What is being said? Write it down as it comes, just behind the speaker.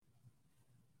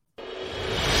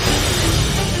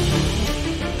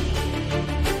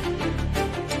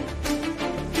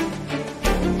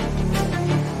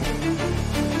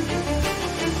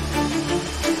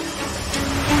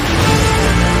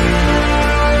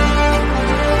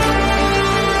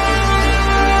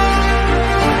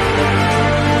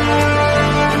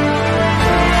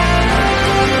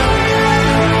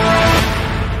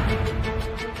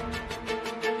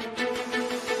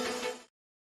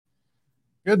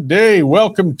Good day.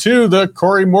 Welcome to the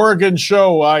Corey Morgan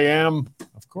Show. I am,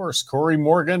 of course, Corey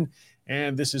Morgan,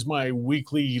 and this is my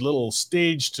weekly little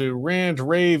stage to rant,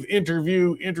 rave,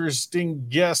 interview interesting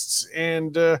guests,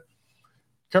 and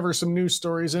cover some news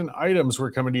stories and items.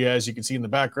 We're coming to you, as you can see in the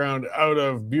background, out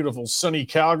of beautiful sunny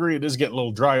Calgary. It is getting a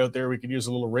little dry out there. We could use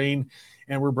a little rain,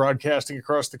 and we're broadcasting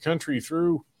across the country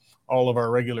through all of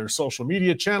our regular social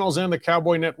media channels and the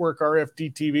Cowboy Network,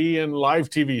 RFD TV, and live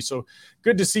TV. So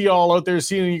good to see you all out there,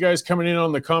 seeing you guys coming in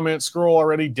on the comment scroll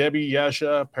already. Debbie,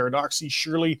 Yasha, Paradoxy,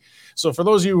 Shirley. So for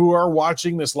those of you who are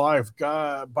watching this live,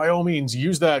 by all means,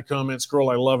 use that comment scroll.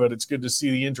 I love it. It's good to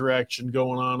see the interaction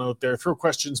going on out there. Throw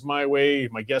questions my way,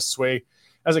 my guests' way.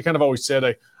 As I kind of always said,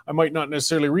 I might not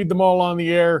necessarily read them all on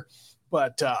the air,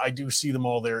 but I do see them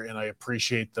all there, and I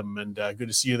appreciate them. And good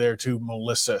to see you there too,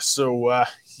 Melissa. So,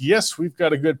 yes, we've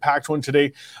got a good packed one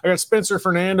today. I got Spencer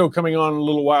Fernando coming on in a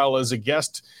little while as a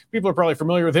guest. People are probably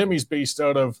familiar with him. He's based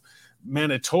out of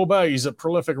Manitoba. He's a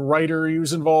prolific writer. He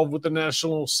was involved with the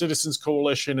National Citizens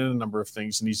Coalition and a number of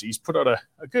things. And he's put out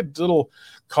a good little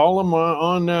column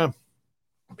on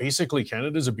basically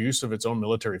Canada's abuse of its own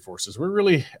military forces. We're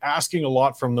really asking a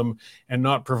lot from them and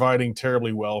not providing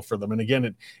terribly well for them. And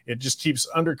again, it just keeps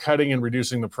undercutting and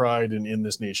reducing the pride in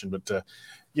this nation. But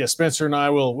yeah, Spencer and I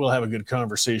will have a good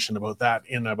conversation about that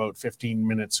in about 15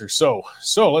 minutes or so.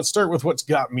 So let's start with what's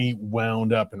got me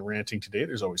wound up and ranting today.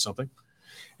 There's always something.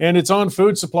 And it's on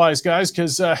food supplies, guys,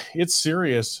 because it's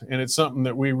serious and it's something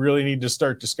that we really need to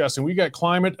start discussing. We got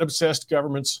climate-obsessed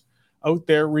governments out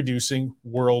there reducing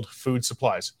world food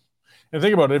supplies. And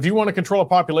think about it. If you want to control a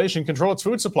population, control its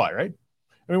food supply, right?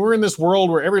 I mean, we're in this world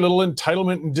where every little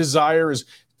entitlement and desire is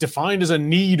defined as a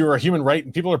need or a human right,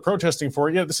 and people are protesting for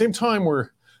it. Yet at the same time, we're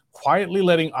quietly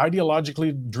letting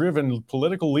ideologically driven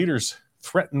political leaders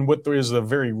threaten what there is a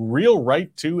very real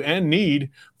right to and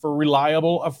need for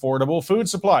reliable, affordable food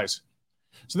supplies.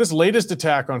 So this latest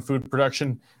attack on food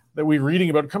production that we're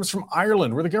reading about comes from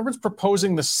Ireland, where the government's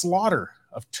proposing the slaughter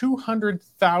of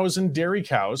 200,000 dairy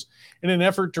cows in an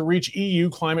effort to reach EU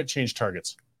climate change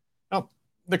targets. Now,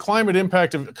 the climate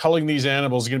impact of culling these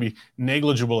animals is going to be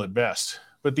negligible at best,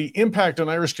 but the impact on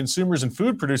Irish consumers and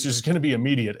food producers is going to be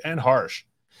immediate and harsh.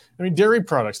 I mean, dairy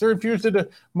products, they're infused into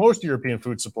most European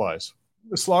food supplies.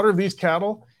 The slaughter of these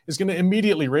cattle is going to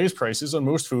immediately raise prices on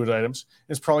most food items.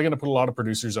 It's probably going to put a lot of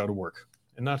producers out of work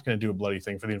and not going to do a bloody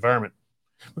thing for the environment.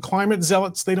 The climate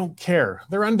zealots, they don't care.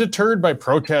 They're undeterred by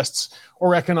protests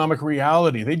or economic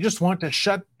reality. They just want to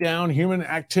shut down human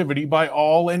activity by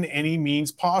all and any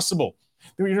means possible.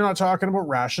 You're not talking about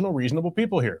rational, reasonable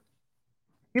people here.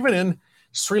 Even in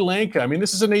Sri Lanka, I mean,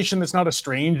 this is a nation that's not a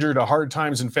stranger to hard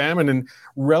times and famine in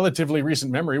relatively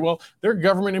recent memory. Well, their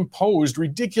government imposed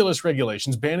ridiculous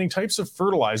regulations banning types of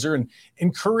fertilizer and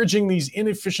encouraging these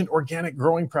inefficient organic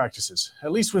growing practices.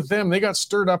 At least with them, they got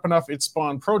stirred up enough, it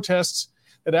spawned protests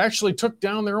that actually took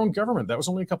down their own government. That was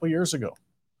only a couple of years ago.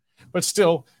 But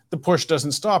still, the push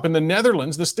doesn't stop. In the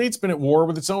Netherlands, the state's been at war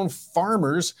with its own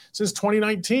farmers since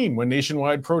 2019, when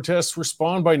nationwide protests were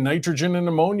spawned by nitrogen and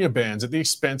ammonia bans at the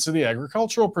expense of the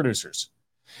agricultural producers.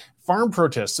 Farm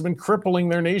protests have been crippling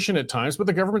their nation at times, but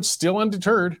the government's still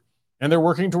undeterred, and they're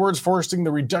working towards forcing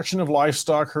the reduction of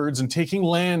livestock herds and taking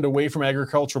land away from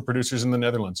agricultural producers in the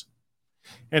Netherlands.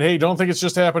 And hey, don't think it's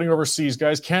just happening overseas,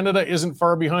 guys. Canada isn't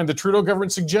far behind. The Trudeau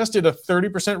government suggested a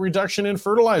 30% reduction in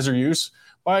fertilizer use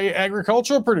by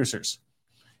agricultural producers.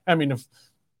 I mean, if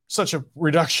such a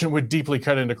reduction would deeply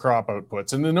cut into crop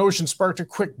outputs, and the notion sparked a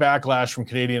quick backlash from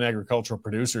Canadian agricultural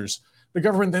producers. The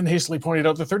government then hastily pointed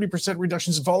out the 30%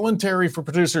 reduction is voluntary for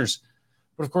producers.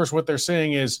 But of course, what they're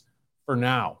saying is, for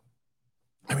now.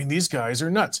 I mean, these guys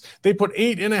are nuts. They put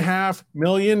 $8.5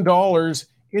 million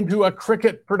into a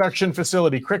cricket production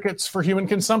facility. Crickets for human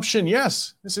consumption.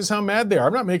 Yes, this is how mad they are.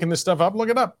 I'm not making this stuff up. Look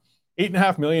it up.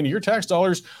 $8.5 million of your tax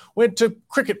dollars went to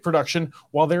cricket production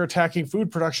while they're attacking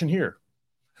food production here.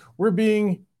 We're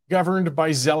being governed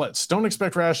by zealots. Don't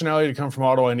expect rationality to come from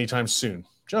Ottawa anytime soon.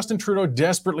 Justin Trudeau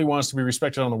desperately wants to be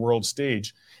respected on the world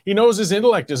stage. He knows his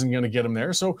intellect isn't going to get him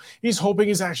there, so he's hoping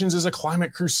his actions as a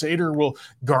climate crusader will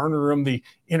garner him the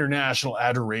international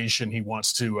adoration he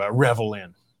wants to revel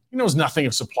in. He knows nothing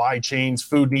of supply chains,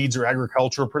 food needs, or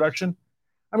agricultural production.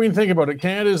 I mean, think about it.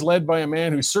 Canada is led by a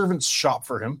man whose servants shop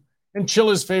for him and chill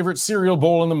his favorite cereal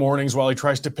bowl in the mornings while he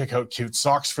tries to pick out cute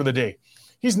socks for the day.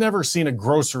 He's never seen a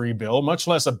grocery bill, much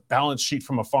less a balance sheet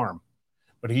from a farm.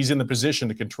 But he's in the position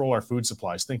to control our food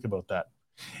supplies. Think about that.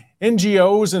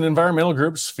 NGOs and environmental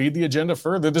groups feed the agenda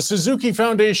further. The Suzuki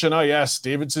Foundation, oh yes,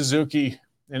 David Suzuki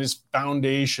and his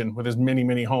foundation with his many,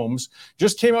 many homes,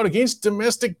 just came out against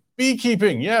domestic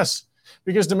beekeeping. Yes,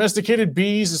 because domesticated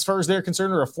bees, as far as they're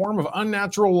concerned, are a form of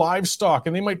unnatural livestock,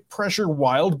 and they might pressure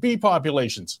wild bee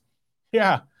populations.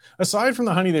 Yeah, aside from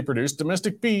the honey they produce,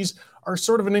 domestic bees are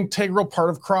sort of an integral part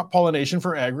of crop pollination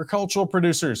for agricultural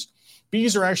producers.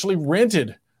 Bees are actually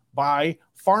rented by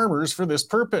farmers for this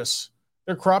purpose.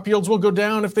 Their crop yields will go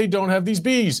down if they don't have these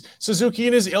bees. Suzuki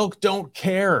and his ilk don't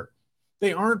care.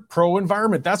 They aren't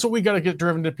pro-environment. That's what we got to get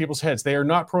driven into people's heads. They are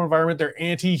not pro-environment. They're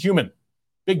anti-human.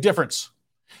 Big difference.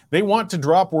 They want to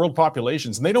drop world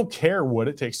populations, and they don't care what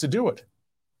it takes to do it.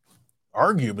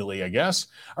 Arguably, I guess,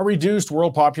 a reduced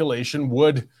world population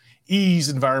would ease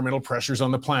environmental pressures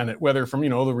on the planet, whether from,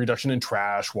 the reduction in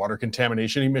trash, water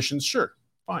contamination, emissions, sure,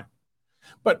 fine.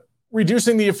 But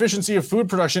reducing the efficiency of food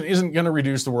production isn't going to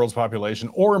reduce the world's population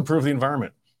or improve the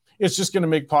environment. It's just going to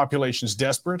make populations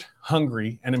desperate,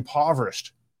 hungry, and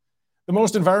impoverished. The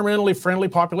most environmentally friendly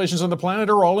populations on the planet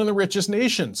are all in the richest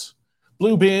nations.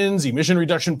 Blue bins, emission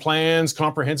reduction plans,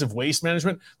 comprehensive waste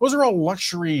management, those are all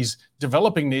luxuries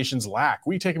developing nations lack.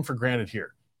 We take them for granted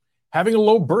here. Having a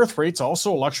low birth rate is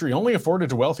also a luxury only afforded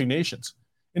to wealthy nations.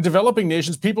 In developing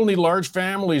nations, people need large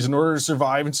families in order to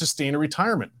survive and sustain a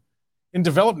retirement. In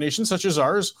developed nations such as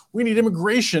ours, we need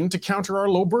immigration to counter our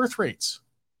low birth rates.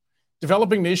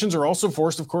 Developing nations are also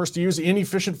forced, of course, to use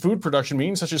inefficient food production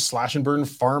means such as slash and burn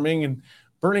farming and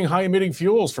burning high-emitting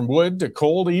fuels from wood to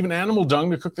coal to even animal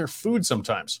dung to cook their food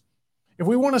sometimes. If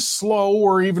we want to slow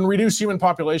or even reduce human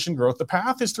population growth, the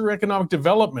path is through economic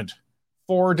development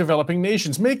for developing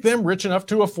nations. Make them rich enough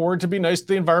to afford to be nice to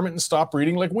the environment and stop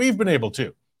breeding like we've been able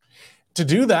to. To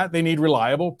do that, they need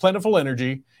reliable, plentiful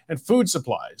energy and food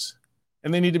supplies.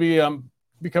 And they need to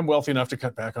become wealthy enough to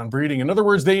cut back on breeding. In other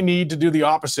words, they need to do the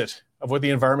opposite of what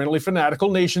the environmentally fanatical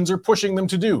nations are pushing them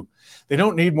to do. They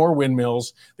don't need more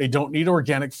windmills. They don't need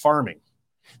organic farming.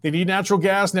 They need natural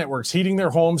gas networks heating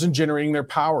their homes and generating their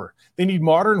power. They need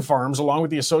modern farms along with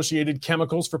the associated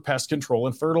chemicals for pest control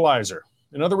and fertilizer.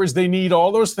 In other words, they need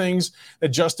all those things that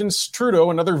Justin Trudeau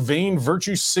and other vain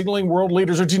virtue signaling world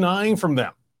leaders are denying from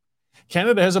them.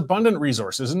 Canada has abundant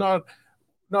resources, and not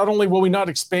only will we not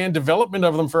expand development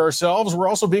of them for ourselves, we're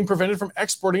also being prevented from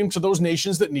exporting them to those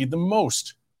nations that need them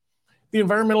most. The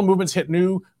environmental movement's hit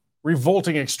new,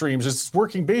 revolting extremes. It's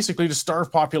working basically to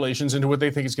starve populations into what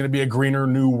they think is going to be a greener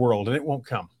new world, and it won't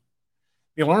come.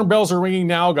 The alarm bells are ringing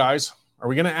now, guys. Are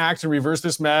we going to act and reverse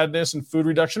this madness and food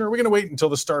reduction, or are we going to wait until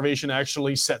the starvation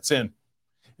actually sets in?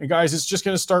 And guys, it's just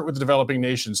going to start with the developing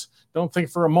nations. Don't think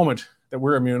for a moment that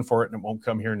we're immune for it and it won't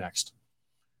come here next.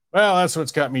 Well, that's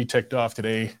what's got me ticked off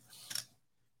today.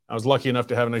 I was lucky enough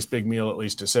to have a nice big meal at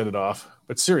least to set it off.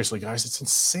 But seriously, guys, it's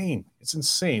insane. It's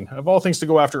insane. Of all things to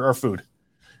go after our food.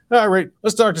 All right,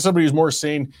 let's talk to somebody who's more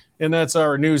sane, and that's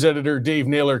our news editor, Dave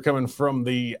Naylor, coming from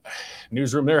the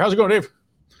newsroom there. How's it going, Dave?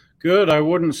 Good. I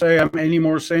wouldn't say I'm any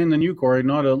more sane than you, Corey.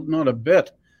 Not a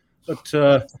bit.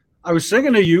 But I was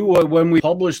thinking of you when we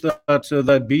published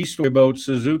that bee story about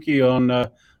Suzuki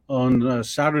on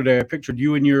Saturday. I pictured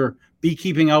you in your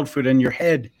beekeeping outfit and your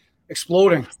head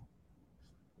exploding.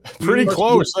 Pretty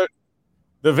close.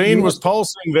 The vein was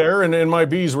pulsing there, and my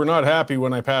bees were not happy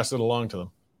when I passed it along to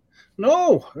them.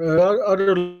 No,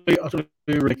 utterly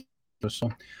ridiculous.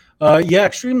 So,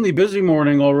 extremely busy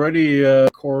morning already,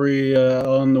 Corey,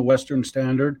 on the Western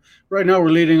Standard. Right now, we're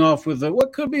leading off with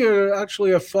what could be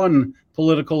actually a fun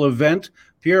political event.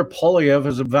 Pierre Poilievre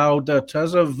has vowed that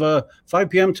as of 5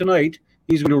 p.m. tonight,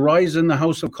 he's going to rise in the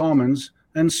House of Commons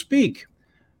and speak.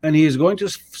 And he is going to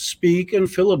speak and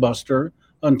filibuster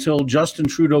until Justin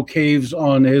Trudeau caves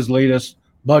on his latest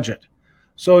budget.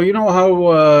 So you know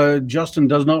how Justin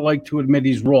does not like to admit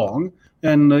he's wrong.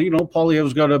 And,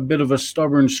 Poilievre's got a bit of a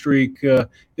stubborn streak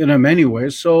in him anyway.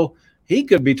 So he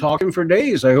could be talking for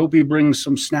days. I hope he brings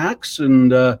some snacks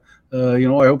and, I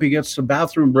hope he gets a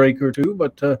bathroom break or two.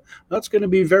 But that's going to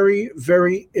be very,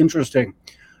 very interesting.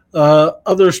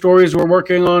 Other stories we're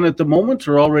working on at the moment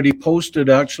are already posted,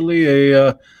 actually.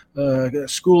 A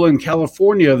school in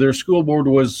California, their school board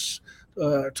was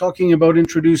talking about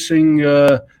introducing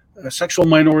sexual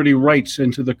minority rights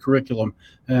into the curriculum.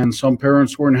 And some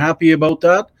parents weren't happy about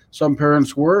that. Some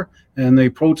parents were, and they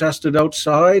protested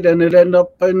outside, and it ended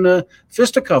up in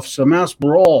fisticuffs, a mass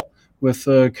brawl with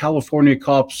California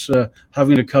cops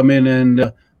having to come in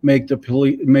and make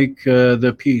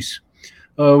the peace.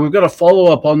 We've got a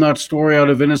follow-up on that story out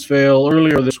of Innisfail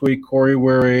earlier this week, Corey,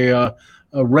 where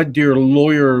a Red Deer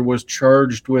lawyer was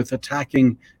charged with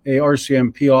attacking a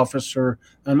RCMP officer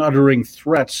and uttering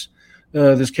threats.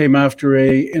 This came after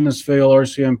a Innisfail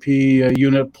RCMP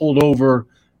unit pulled over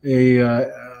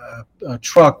a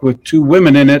truck with two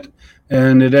women in it,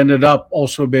 and it ended up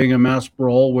also being a mass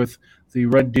brawl with the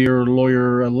Red Deer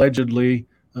lawyer allegedly,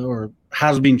 or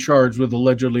has been charged with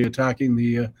allegedly attacking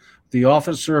the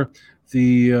officer.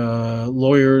 The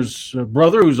lawyer's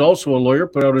brother, who's also a lawyer,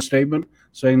 put out a statement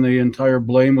saying the entire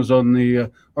blame was on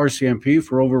the RCMP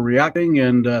for overreacting,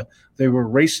 and they were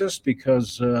racist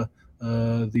because the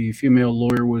female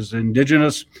lawyer was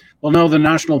Indigenous. Well, now the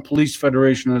National Police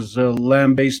Federation has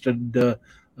lambasted the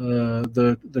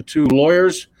two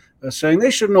lawyers, saying they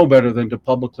should know better than to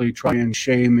publicly try and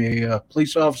shame a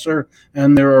police officer,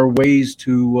 and there are ways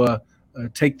to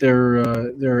take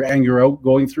their anger out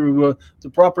going through the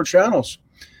proper channels.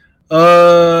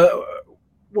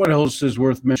 What else is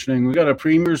worth mentioning? We got a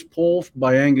premier's poll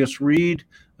by Angus Reid.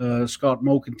 Scott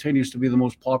Moe continues to be the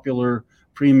most popular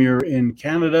premier in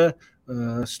Canada.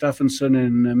 Stephenson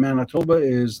in Manitoba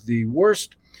is the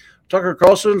worst. Tucker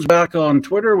Carlson's back on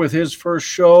Twitter with his first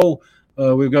show.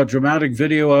 We've got dramatic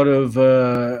video out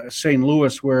of St.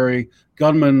 Louis where a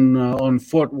gunman on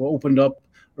foot opened up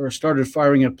or started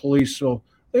firing at police. So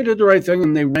they did the right thing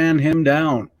and they ran him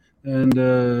down. And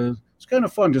it's kind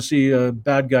of fun to see a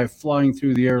bad guy flying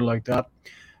through the air like that.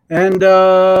 And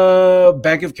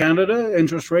Bank of Canada,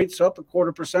 interest rates up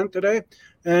 0.25% today.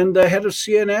 And the head of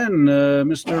CNN,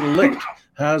 Mr. Licht,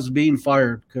 has been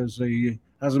fired because he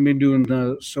hasn't been doing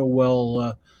so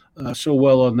well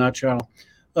on that channel.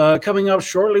 Coming up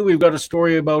shortly, we've got a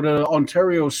story about an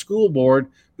Ontario school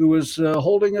board who is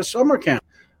holding a summer camp.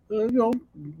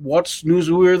 What's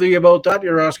newsworthy about that?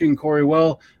 You're asking, Corey.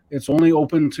 Well, it's only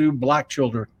open to Black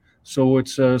children. So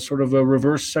it's sort of a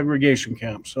reverse segregation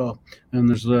camp. So, and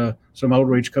there's some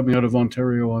outrage coming out of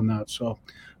Ontario on that. So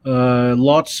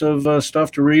lots of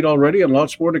stuff to read already and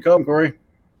lots more to come, Corey.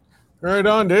 Right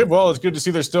on, Dave. Well, it's good to see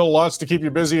there's still lots to keep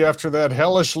you busy after that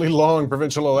hellishly long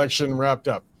provincial election wrapped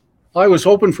up. I was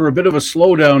hoping for a bit of a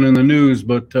slowdown in the news,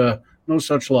 but no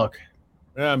such luck.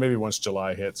 Yeah, maybe once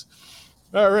July hits.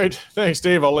 All right. Thanks,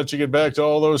 Dave. I'll let you get back to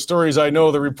all those stories. I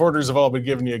know the reporters have all been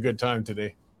giving you a good time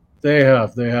today. They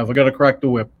have. I got to crack the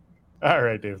whip. All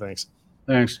right, Dave. Thanks.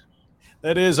 Thanks.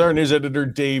 That is our news editor,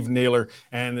 Dave Naylor.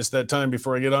 And it's that time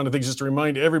before I get on to things, just to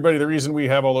remind everybody the reason we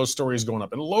have all those stories going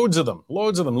up. And loads of them.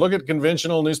 Look at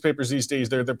conventional newspapers these days.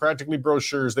 They're practically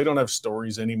brochures. They don't have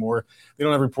stories anymore. They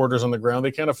don't have reporters on the ground.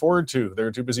 They can't afford to.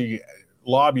 They're too busy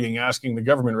lobbying, asking the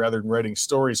government rather than writing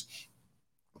stories.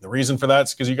 The reason for that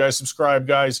is because you guys subscribe,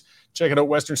 guys. Check it out,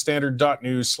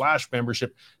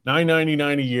 westernstandard.news/membership.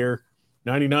 $9.99 a year.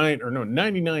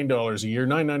 $99 a year,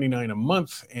 $9.99 a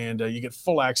month, and you get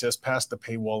full access past the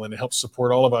paywall, and it helps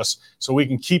support all of us so we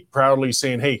can keep proudly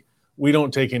saying, hey, we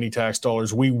don't take any tax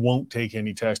dollars, we won't take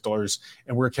any tax dollars,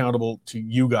 and we're accountable to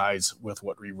you guys with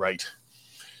what we write.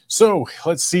 So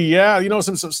let's see. Yeah,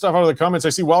 some stuff out of the comments. I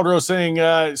see Wildrose saying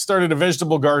started a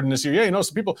vegetable garden this year. Yeah,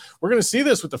 some people, we're going to see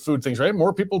this with the food things, right?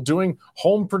 More people doing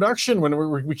home production when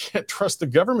we can't trust the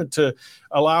government to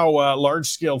allow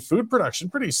large-scale food production.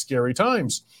 Pretty scary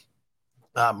times.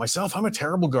 Myself, I'm a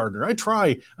terrible gardener. I've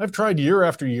tried year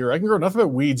after year. I can grow nothing but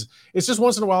weeds. It's just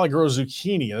once in a while I grow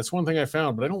zucchini. That's one thing I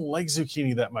found, but I don't like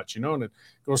zucchini that much, and it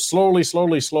goes slowly.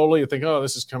 You think, oh,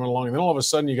 this is coming along. And then all of a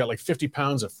sudden you got like 50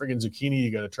 pounds of friggin' zucchini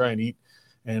you got to try and eat.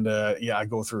 And I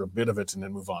go through a bit of it and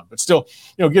then move on. But still,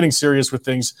 getting serious with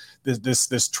things,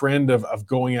 this trend of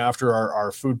going after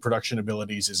our food production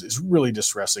abilities is really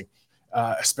distressing,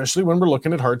 especially when we're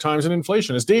looking at hard times and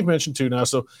inflation, as Dave mentioned too now.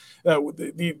 So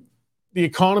the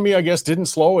economy, I guess, didn't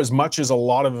slow as much as a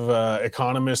lot of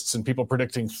economists and people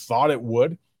predicting thought it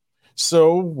would.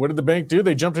 So what did the bank do?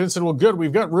 They jumped in and said, well, good,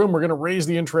 we've got room. We're going to raise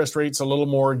the interest rates a little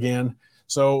more again.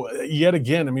 So yet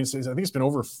again, I think it's been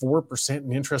over 4%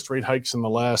 in interest rate hikes in the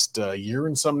last year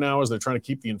and some now as they're trying to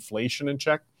keep the inflation in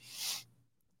check.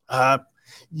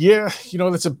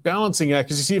 That's a balancing act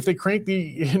because you see, if they crank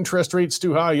the interest rates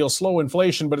too high, you'll slow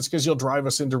inflation, but it's because you'll drive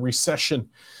us into recession.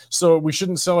 So we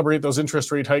shouldn't celebrate those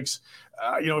interest rate hikes.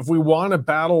 If we want to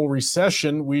battle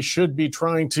recession, we should be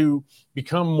trying to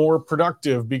become more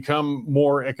productive, become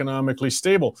more economically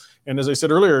stable. And as I said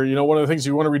earlier, one of the things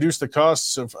you want to reduce the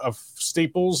costs of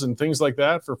staples and things like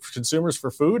that for consumers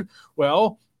for food.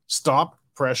 Well, stop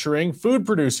pressuring food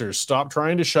producers. Stop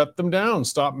trying to shut them down.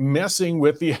 Stop messing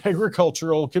with the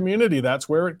agricultural community. That's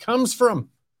where it comes from.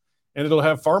 And it'll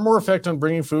have far more effect on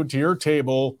bringing food to your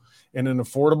table in an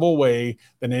affordable way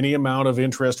than any amount of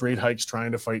interest rate hikes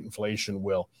trying to fight inflation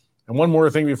will. And one more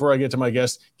thing before I get to my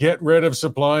guest, get rid of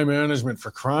supply management,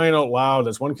 for crying out loud.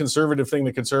 That's one conservative thing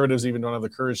the conservatives even don't have the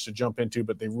courage to jump into,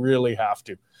 but they really have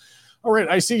to. All right,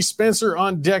 I see Spencer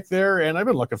on deck there, and I've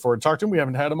been looking forward to talking to him. We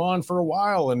haven't had him on for a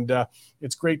while, and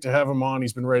it's great to have him on.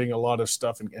 He's been writing a lot of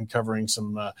stuff and covering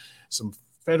some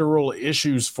federal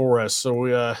issues for us.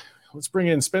 So let's bring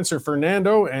in Spencer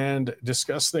Fernando and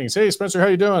discuss things. Hey, Spencer, how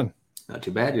you doing? Not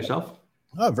too bad. Yourself?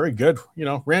 Oh, very good.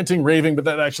 Ranting, raving, but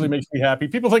that actually makes me happy.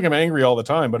 People think I'm angry all the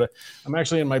time, but I'm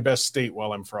actually in my best state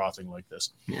while I'm frothing like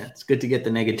this. Yeah, it's good to get the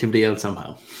negativity out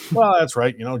somehow. Well, that's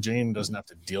right. Jane doesn't have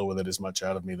to deal with it as much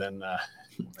out of me then.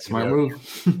 Smart move.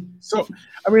 So,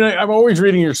 I'm always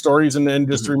reading your stories, and then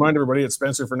just to remind everybody at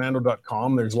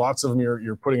spencerfernando.com, there's lots of them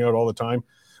you're putting out all the time.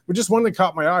 But just one that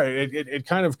caught my eye. It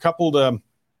kind of coupled a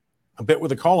bit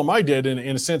with a column I did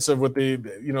in a sense of what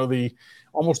the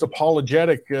almost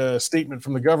apologetic statement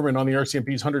from the government on the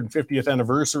RCMP's 150th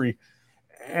anniversary.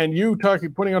 And you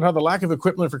pointing out how the lack of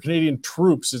equipment for Canadian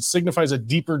troops, it signifies a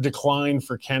deeper decline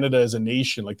for Canada as a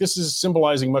nation. Like, this is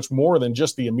symbolizing much more than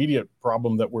just the immediate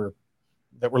problem that we're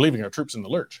leaving our troops in the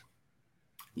lurch.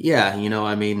 Yeah,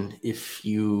 if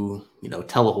you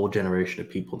tell a whole generation of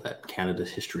people that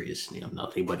Canada's history is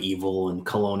nothing but evil and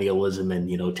colonialism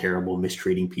and terrible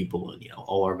mistreating people, and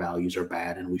all our values are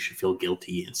bad and we should feel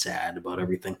guilty and sad about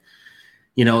everything,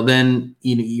 then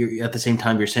you're at the same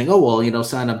time you're saying, oh well,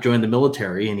 sign up, join the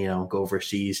military, and go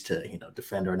overseas to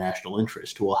defend our national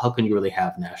interest. Well, how can you really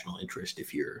have national interest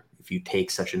if you take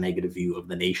such a negative view of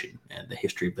the nation and the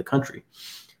history of the country?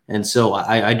 And so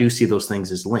I do see those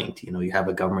things as linked. You have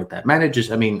a government that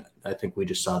manages. I think we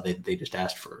just saw that they just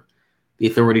asked for the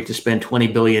authority to spend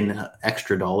 $20 billion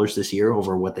extra dollars this year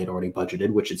over what they'd already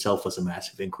budgeted, which itself was a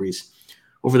massive increase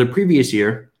over the previous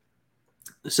year.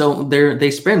 So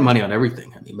they spend money on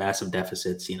everything. Massive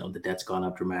deficits. The debt's gone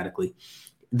up dramatically.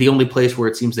 The only place where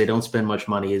it seems they don't spend much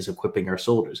money is equipping our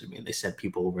soldiers. They sent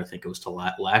people over, I think it was to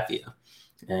Latvia,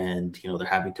 and they're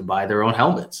having to buy their own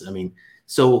helmets.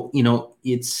 So,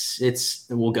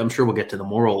 I'm sure we'll get to the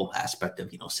moral aspect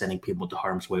of, sending people to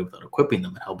harm's way without equipping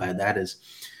them and how bad that is.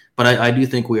 But I do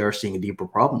think we are seeing a deeper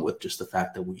problem with just the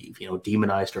fact that we've,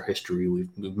 demonized our history. We've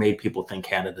made people think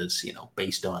Canada's,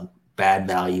 based on bad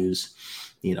values.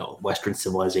 Western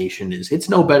civilization it's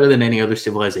no better than any other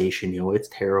civilization. It's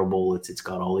terrible. It's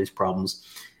got all these problems.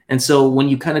 And so when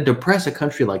you kind of depress a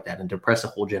country like that and depress a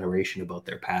whole generation about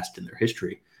their past and their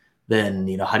history,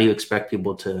 then, how do you expect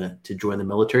people to join the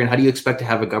military? And how do you expect to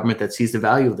have a government that sees the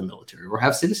value of the military, or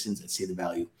have citizens that see the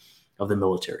value of the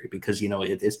military? Because,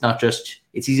 it's not just,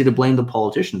 it's easy to blame the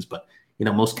politicians, but,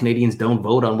 most Canadians don't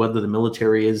vote on whether the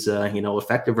military is,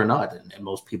 effective or not. And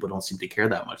most people don't seem to care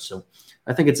that much. So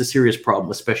I think it's a serious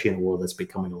problem, especially in a world that's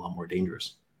becoming a lot more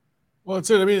dangerous. Well,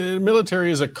 it's it. The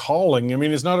military is a calling.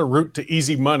 It's not a route to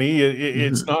easy money.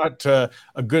 It's not a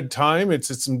good time.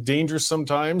 It's some dangerous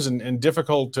sometimes and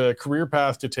difficult career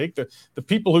path to take. The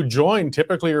people who join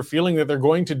typically are feeling that they're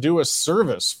going to do a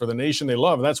service for the nation they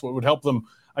love. That's what would help them,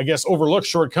 I guess, overlook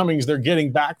shortcomings they're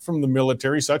getting back from the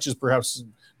military, such as perhaps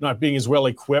not being as well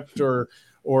equipped or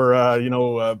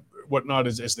whatnot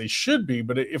as they should be.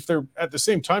 But if they're at the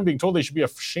same time being told they should be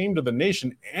ashamed of the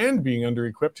nation and being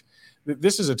under-equipped,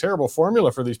 this is a terrible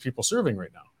formula for these people serving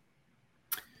right now.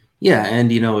 Yeah,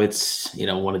 and it's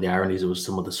one of the ironies was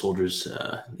some of the soldiers,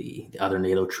 the other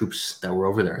NATO troops that were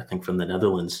over there, I think from the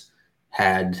Netherlands,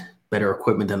 had better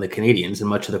equipment than the Canadians, and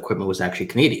much of the equipment was actually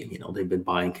Canadian. They've been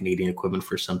buying Canadian equipment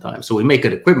for some time, so we make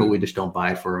good equipment, we just don't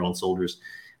buy it for our own soldiers,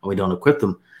 and we don't equip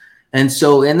them. And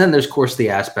then there's, of course, the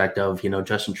aspect of,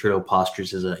 Justin Trudeau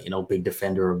postures as a, big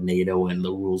defender of NATO and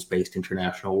the rules-based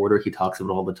international order. He talks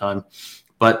about it all the time.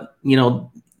 But,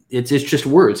 it's just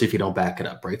words if you don't back it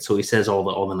up, right? So he says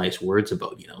all the nice words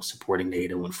about, supporting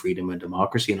NATO and freedom and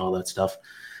democracy and all that stuff.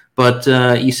 But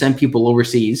you send people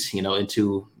overseas,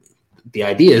 into the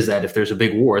idea is that if there's a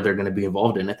big war, they're going to be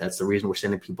involved in it. That's the reason we're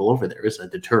sending people over there, is a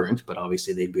deterrent. But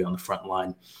obviously they'd be on the front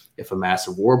line if a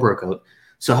massive war broke out.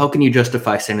 So how can you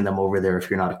justify sending them over there if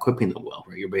you're not equipping them well,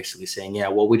 right? You're basically saying, yeah,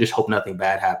 well, we just hope nothing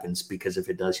bad happens, because if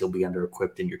it does, you'll be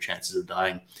under-equipped and your chances of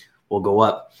dying will go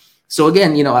up. So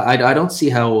again, I don't see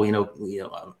how,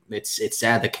 it's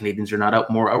sad that Canadians are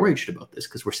not more outraged about this,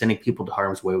 because we're sending people to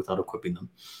harm's way without equipping them.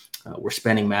 We're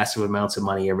spending massive amounts of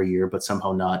money every year, but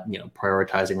somehow not,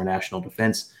 prioritizing our national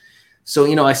defense.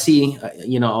 So, I see,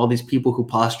 all these people who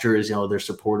posture as, they're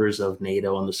supporters of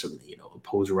NATO and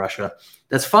oppose Russia.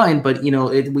 That's fine. But, we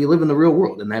live in the real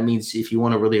world. And that means if you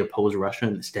want to really oppose Russia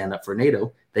and stand up for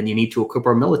NATO, then you need to equip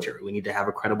our military. We need to have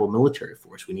a credible military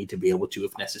force. We need to be able to,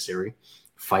 if necessary,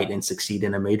 fight and succeed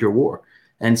in a major war.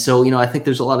 And so, I think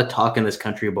there's a lot of talk in this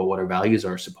country about what our values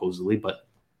are, supposedly, but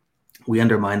we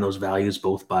undermine those values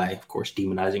both by, of course,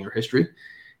 demonizing our history.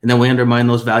 And then we undermine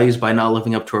those values by not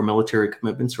living up to our military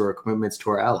commitments or our commitments to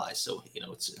our allies. So,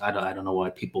 I don't know why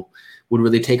people would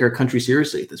really take our country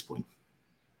seriously at this point.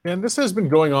 And this has been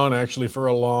going on actually for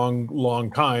a long,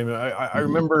 long time. I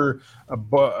remember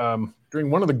during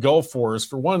one of the Gulf Wars,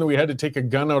 for one, we had to take a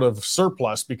gun out of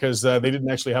surplus because they didn't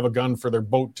actually have a gun for their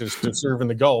boat to serve in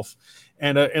the Gulf.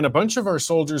 And a bunch of our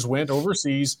soldiers went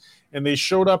overseas, and they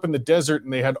showed up in the desert,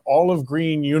 and they had olive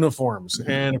green uniforms.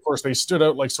 And of course, they stood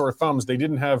out like sore thumbs. They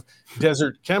didn't have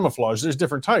desert camouflage. There's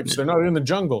different types. They're not in the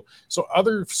jungle. So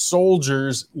other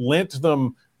soldiers lent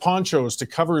them ponchos to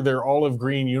cover their olive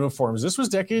green uniforms. This was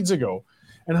decades ago.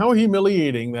 And how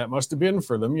humiliating that must have been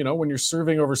for them, when you're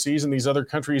serving overseas in these other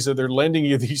countries, that they're lending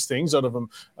you these things out of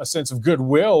a sense of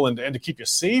goodwill and to keep you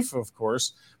safe, of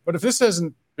course. But if this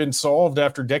hasn't been solved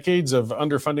after decades of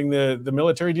underfunding the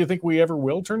military, do you think we ever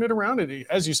will turn it around?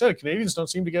 As you said, Canadians don't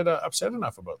seem to get upset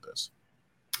enough about this.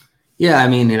 Yeah, I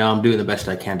mean, I'm doing the best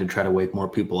I can to try to wake more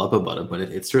people up about it, but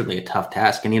it's certainly a tough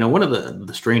task. And, one of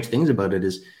the strange things about it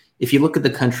is, if you look at the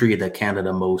country that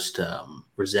Canada most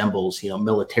resembles,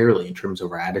 militarily in terms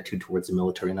of our attitude towards the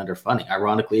military and underfunding,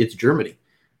 ironically, it's Germany,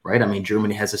 right? I mean,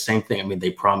 Germany has the same thing. I mean,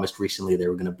 they promised recently they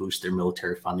were going to boost their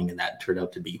military funding, and that turned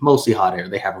out to be mostly hot air.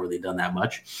 They haven't really done that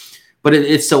much. But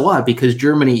it's so odd because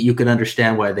Germany, you can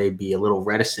understand why they'd be a little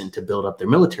reticent to build up their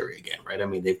military again, right? I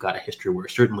mean, they've got a history where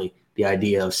certainly the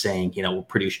idea of saying, we're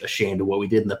pretty ashamed of what we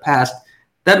did in the past,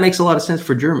 that makes a lot of sense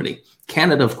for Germany.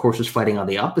 Canada, of course, is fighting on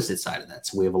the opposite side of that.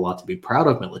 So we have a lot to be proud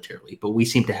of militarily, but we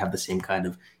seem to have the same kind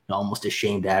of almost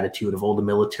ashamed attitude of, the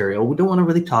military. We don't want to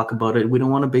really talk about it. We don't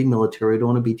want a big military. We don't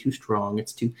want to be too strong.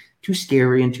 It's too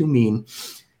scary and too mean.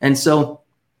 And so,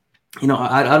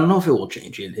 I don't know if it will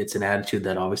change. It's an attitude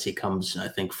that obviously comes, I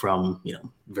think, from,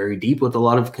 very deep with a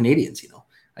lot of Canadians.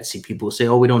 I see people say,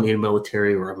 we don't need a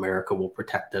military, or America will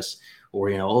protect us, or,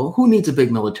 who needs a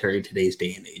big military in today's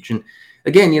day and age? And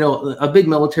again, a big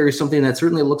military is something that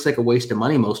certainly looks like a waste of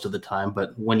money most of the time,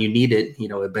 but when you need it,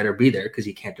 it better be there, because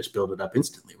you can't just build it up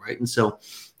instantly, right? And so,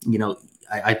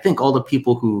 I think all the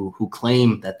people who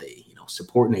claim that they,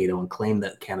 support NATO and claim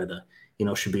that Canada,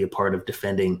 should be a part of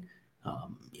defending,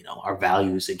 our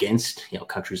values against,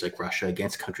 countries like Russia,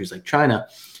 against countries like China,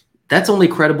 that's only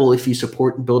credible if you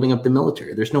support building up the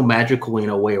military. There's no magical,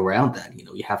 way around that.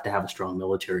 You have to have a strong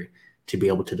military to be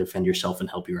able to defend yourself and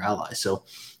help your allies. So,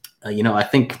 I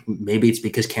think maybe it's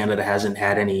because Canada hasn't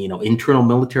had any, internal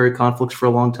military conflicts for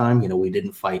a long time. We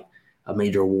didn't fight a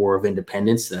major war of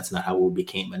independence. That's not how we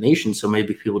became a nation. So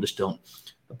maybe people just don't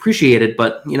appreciate it.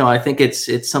 But, I think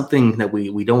it's something that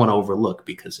we don't want to overlook,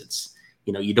 because it's,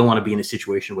 you don't want to be in a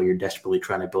situation where you're desperately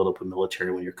trying to build up a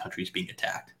military when your country's being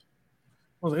attacked.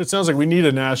 Well, it sounds like we need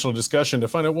a national discussion to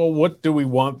find out, what do we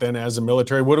want then as a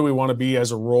military? What do we want to be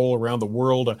as a role around the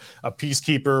world, a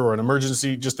peacekeeper or an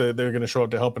emergency, just they're going to show up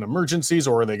to help in emergencies,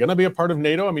 or are they going to be a part of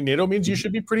NATO? I mean, NATO means you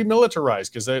should be pretty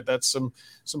militarized, because that's some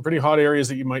pretty hot areas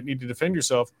that you might need to defend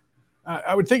yourself.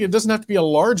 I would think it doesn't have to be a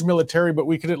large military, but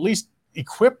we could at least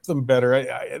equip them better.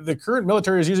 The current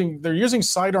military they're using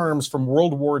sidearms from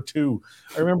World War II.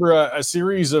 I remember a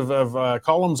series of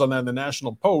columns on that in the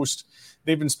National Post.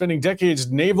 They've been spending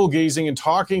decades navel gazing and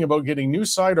talking about getting new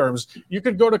sidearms. You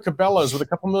could go to Cabela's with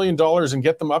 $2 million and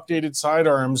get them updated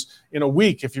sidearms in a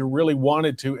week if you really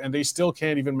wanted to, and they still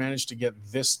can't even manage to get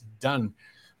this done.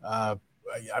 I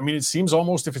mean, it seems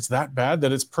almost, if it's that bad,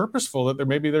 that it's purposeful, that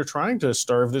they're trying to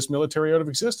starve this military out of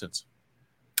existence.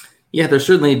 Yeah, there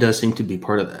certainly does seem to be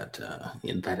part of that,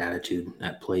 that attitude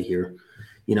at play here.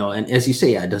 And as you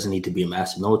say, it doesn't need to be a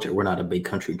massive military. We're not a big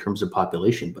country in terms of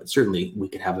population, but certainly we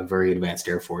could have a very advanced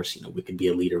Air Force. We could be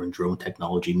a leader in drone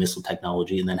technology, missile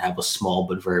technology, and then have a small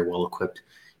but very well equipped,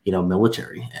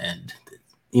 military. And,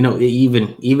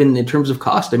 even in terms of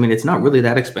cost, I mean, it's not really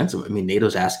that expensive. I mean,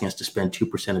 NATO's asking us to spend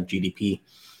 2% of GDP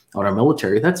on our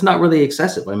military. That's not really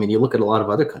excessive. I mean, you look at a lot of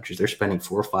other countries, they're spending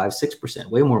 4, 5, 6%,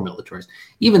 way more militarized.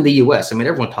 Even the US, I mean,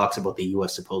 everyone talks about the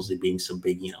US supposedly being some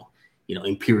big,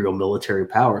 imperial military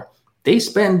power. They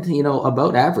spend,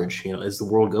 about average, as the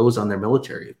world goes on their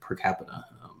military per capita,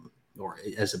 or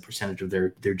as a percentage of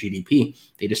their GDP.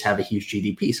 They just have a huge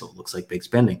GDP, so it looks like big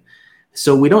spending.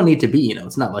 So we don't need to be,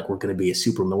 it's not like we're going to be a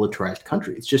super militarized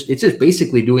country. It's just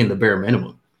basically doing the bare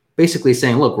minimum. Basically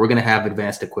saying, look, we're going to have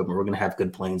advanced equipment. We're going to have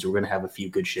good planes. We're going to have a few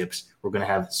good ships. We're going to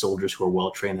have soldiers who are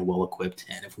well trained and well equipped.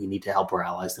 And if we need to help our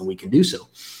allies, then we can do so.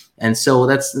 And so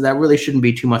that really shouldn't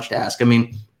be too much to ask. I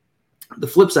mean, the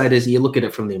flip side is, you look at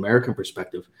it from the American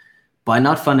perspective. By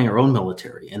not funding our own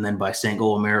military, and then by saying,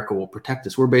 America will protect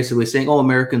us, we're basically saying,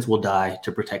 Americans will die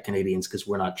to protect Canadians because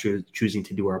we're not choosing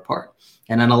to do our part.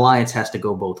 And an alliance has to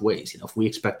go both ways. If we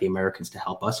expect the Americans to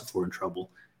help us if we're in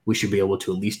trouble, we should be able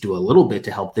to at least do a little bit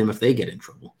to help them if they get in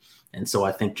trouble. And so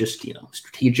I think just,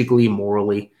 strategically,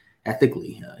 morally,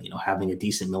 ethically, having a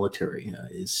decent military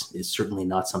is certainly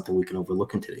not something we can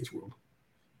overlook in today's world.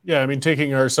 Yeah, I mean,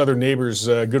 taking our southern neighbors'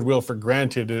 goodwill for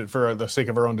granted for the sake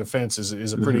of our own defense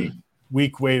is a pretty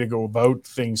weak way to go about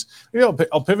things. Maybe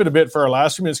I'll pivot a bit for our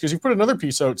last few minutes, because you put another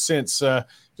piece out since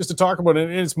just to talk about it.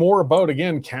 And it's more about,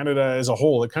 again, Canada as a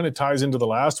whole. It kind of ties into the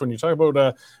last one. You talk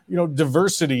about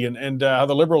diversity and how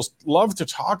the Liberals love to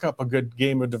talk up a good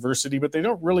game of diversity, but they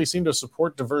don't really seem to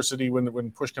support diversity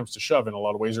when push comes to shove in a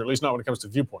lot of ways, or at least not when it comes to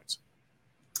viewpoints.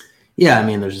 Yeah, I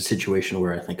mean, there's a situation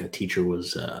where I think a teacher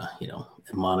was,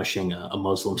 admonishing a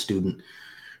Muslim student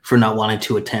for not wanting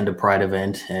to attend a Pride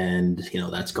event, and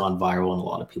that's gone viral, and a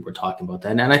lot of people are talking about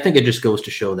that. And I think it just goes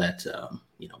to show that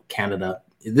Canada.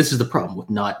 This is the problem with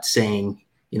not saying.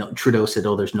 Trudeau said,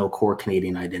 "Oh, there's no core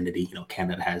Canadian identity.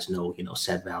 Canada has no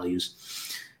set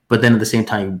values." But then at the same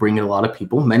time, you bring in a lot of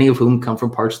people, many of whom come from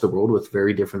parts of the world with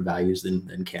very different values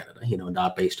than Canada.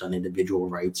 Not based on individual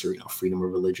rights or freedom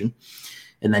of religion.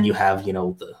 And then you have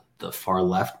the far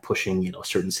left pushing a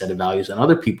certain set of values on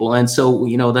other people. And so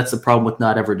that's the problem with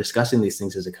not ever discussing these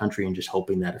things as a country and just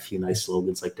hoping that a few nice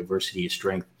slogans like diversity is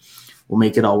strength will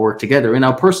make it all work together. And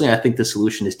now personally, I think the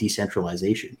solution is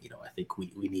decentralization. I think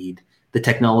we need the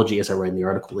technology, as I write in the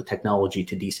article, the technology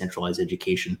to decentralize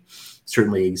education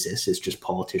certainly exists. It's just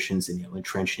politicians and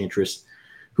entrenched interests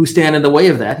who stand in the way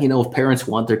of that. If parents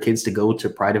want their kids to go to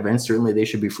Pride events, certainly they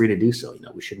should be free to do so.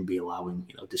 We shouldn't be allowing,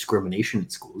 discrimination in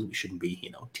schools. We shouldn't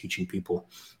be, teaching people,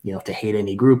 to hate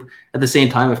any group. At the same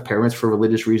time, if parents for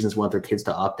religious reasons want their kids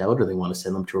to opt out or they want to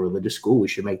send them to a religious school, we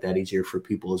should make that easier for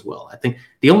people as well. I think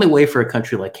the only way for a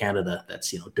country like Canada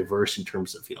that's, diverse in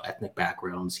terms of, ethnic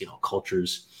backgrounds,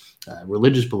 cultures,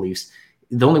 religious beliefs,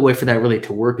 the only way for that really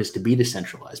to work is to be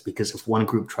decentralized, because if one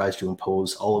group tries to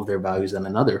impose all of their values on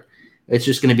another, it's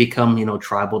just going to become,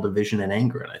 tribal division and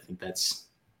anger. And I think that's,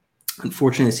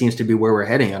 unfortunately, it seems to be where we're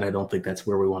heading. And I don't think that's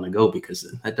where we want to go,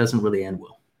 because that doesn't really end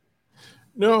well.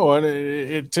 No, and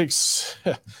it takes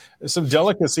some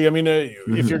delicacy. I mean,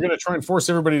 if you're going to try and force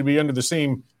everybody to be under the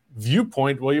same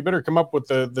viewpoint, well, you better come up with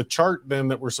the chart then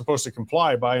that we're supposed to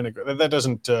comply by. And that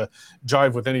doesn't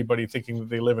jive with anybody thinking that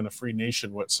they live in a free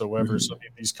nation whatsoever. So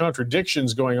these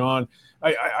contradictions going on,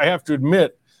 I have to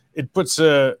admit, it puts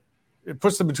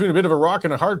them between a bit of a rock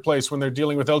and a hard place when they're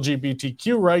dealing with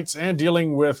LGBTQ rights and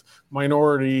dealing with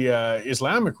minority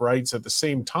Islamic rights at the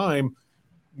same time.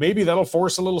 Maybe that'll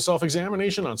force a little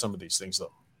self-examination on some of these things,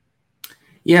 though.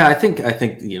 Yeah, I think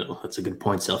that's a good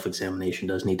point. Self-examination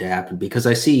does need to happen, because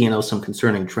I see some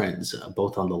concerning trends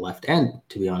both on the left and,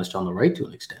 to be honest, on the right to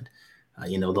an extent.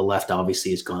 The left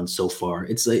obviously has gone so far.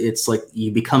 It's like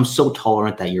you become so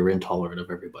tolerant that you're intolerant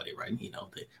of everybody, right?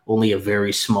 Only a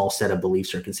very small set of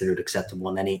beliefs are considered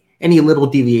acceptable, and any little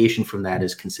deviation from that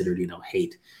is considered,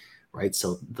 hate, right?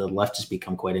 So the left has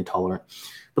become quite intolerant.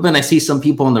 But then I see some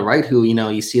people on the right who,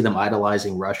 you see them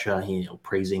idolizing Russia,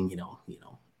 praising,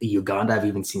 Uganda. I've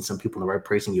even seen some people on the right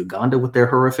praising Uganda with their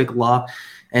horrific law.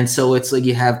 And so it's like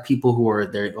you have people who are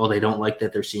there, they don't like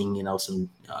that they're seeing, some,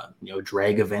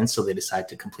 drag events. So they decide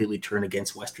to completely turn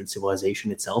against Western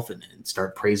civilization itself and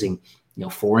start praising,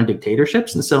 foreign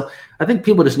dictatorships. And so I think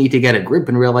people just need to get a grip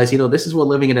and realize, this is what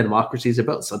living in a democracy is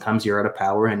about. Sometimes you're out of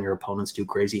power and your opponents do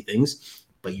crazy things,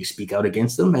 but you speak out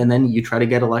against them, and then you try to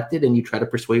get elected and you try to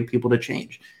persuade people to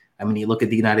change. I mean, you look at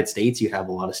the United States, you have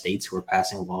a lot of states who are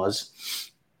passing laws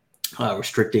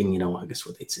restricting, I guess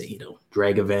what they'd say,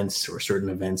 drag events or certain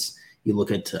events. You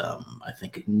look at, I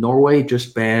think Norway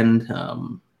just banned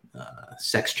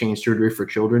sex change surgery for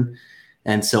children.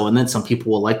 And then some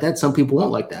people will like that. Some people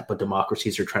won't like that, but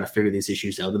democracies are trying to figure these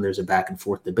issues out, and there's a back and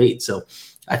forth debate. So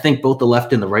I think both the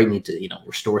left and the right need to,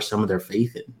 restore some of their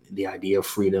faith in the idea of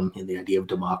freedom, in the idea of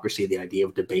democracy, the idea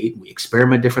of debate. We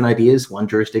experiment different ideas. One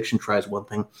jurisdiction tries one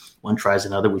thing, one tries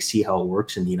another. We see how it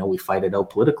works, and, we fight it out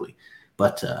politically.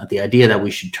 But the idea that we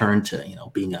should turn to,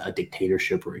 being a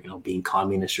dictatorship or, being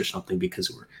communist or something because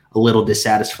we're a little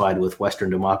dissatisfied with Western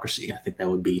democracy, I think that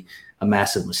would be a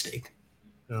massive mistake.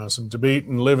 Some debate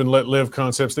and live and let live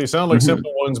concepts. They sound like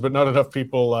simple ones, but not enough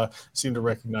people seem to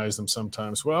recognize them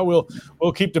sometimes. Well,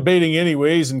 we'll keep debating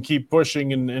anyways and keep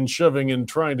pushing and shoving and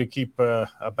trying to keep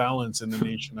a balance in the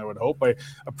nation, I would hope. I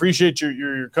appreciate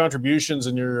your contributions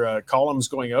and your columns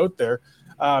going out there.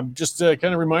 Just to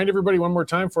kind of remind everybody one more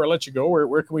time before I let you go,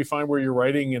 where can we find where you're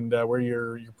writing and where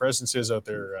your presence is out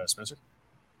there, Spencer?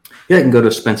 Yeah, you can go to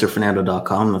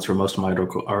spencerfernando.com. That's where most of my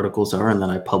articles are. And then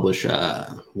I publish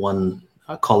one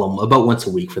column about once a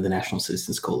week for the National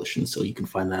Citizens Coalition. So you can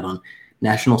find that on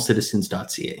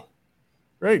nationalcitizens.ca.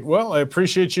 Great. Well, I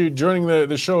appreciate you joining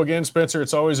the show again, Spencer.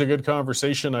 It's always a good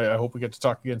conversation. I hope we get to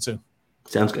talk again soon.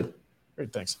 Sounds good.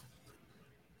 Great. Thanks.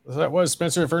 That was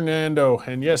Spencer Fernando.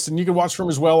 And yes, and you can watch for him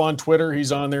as well on Twitter.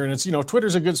 He's on there. And it's,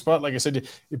 Twitter's a good spot. Like I said,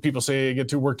 people say you get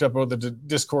too worked up about the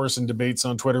discourse and debates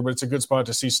on Twitter, but it's a good spot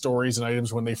to see stories and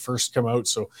items when they first come out.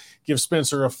 So give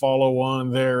Spencer a follow on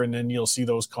there, and then you'll see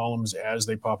those columns as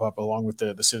they pop up along with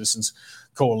the Citizens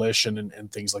Coalition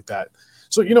and things like that.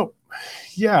 So,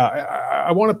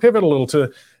 I want to pivot a little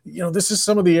to, this is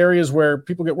some of the areas where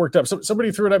people get worked up. So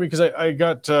somebody threw it at me because I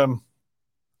got...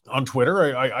 on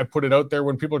Twitter, I put it out there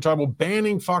when people are talking about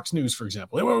banning Fox News, for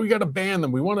example. Well, we got to ban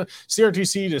them. We want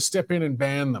CRTC to step in and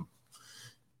ban them.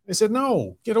 I said,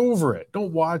 no, get over it.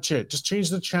 Don't watch it. Just change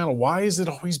the channel. Why is it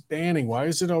always banning? Why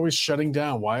is it always shutting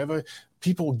down? Why have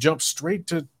people jump straight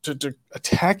to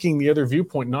attacking the other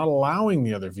viewpoint, not allowing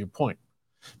the other viewpoint?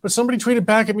 But somebody tweeted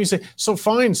back at me and said, so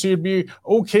fine, so you'd be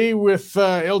okay with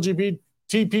LGBT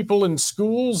people in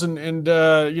schools and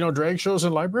drag shows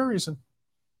in libraries? And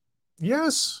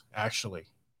yes, actually.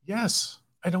 Yes,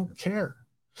 I don't care.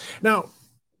 Now,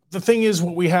 the thing is,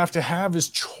 what we have to have is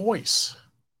choice.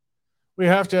 We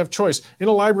have to have choice. In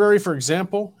a library, for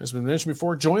example, as we mentioned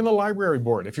before, join the library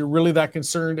board if you're really that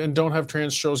concerned and don't have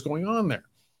trans shows going on there.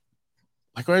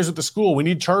 Likewise with the school, we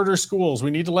need charter schools.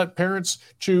 We need to let parents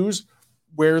choose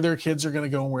where their kids are going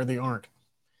to go and where they aren't.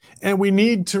 And we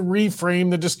need to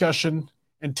reframe the discussion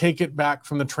and take it back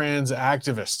from the trans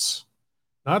activists,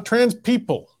 not trans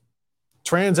people.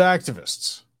 Trans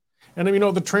activists. And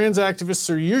the trans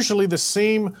activists are usually the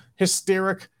same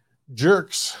hysteric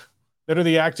jerks that are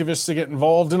the activists that get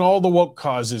involved in all the woke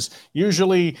causes.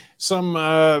 Usually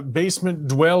some basement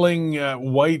dwelling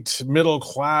white middle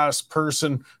class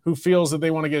person who feels that they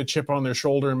want to get a chip on their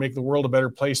shoulder and make the world a better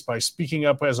place by speaking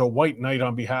up as a white knight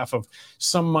on behalf of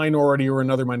some minority or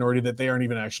another minority that they aren't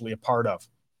even actually a part of.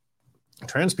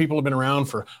 Trans people have been around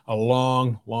for a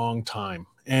long, long time.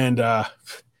 And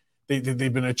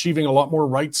They've been achieving a lot more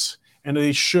rights, and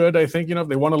they should, I think, if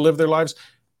they want to live their lives.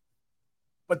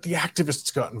 But the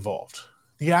activists got involved.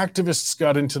 The activists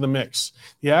got into the mix.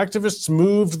 The activists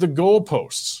moved the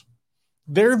goalposts.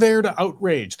 They're there to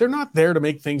outrage. They're not there to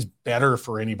make things better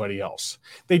for anybody else.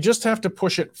 They just have to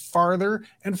push it farther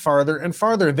and farther and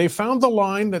farther. They found the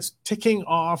line that's ticking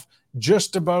off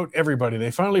just about everybody.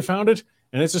 They finally found it.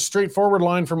 And it's a straightforward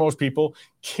line for most people.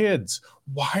 Kids.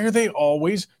 Why are they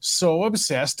always so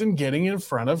obsessed in getting in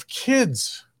front of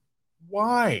kids?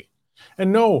 Why?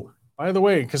 And no, by the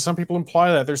way, because some people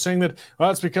imply that. They're saying that,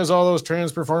 it's because all those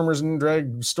trans performers and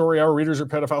drag story hour readers are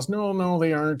pedophiles. No,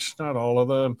 they aren't. Not all of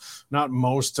them. Not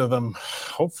most of them.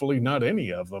 Hopefully not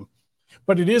any of them.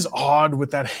 But it is odd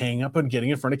with that hang up on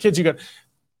getting in front of kids. You got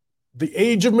the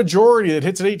age of majority that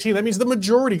hits at 18. That means the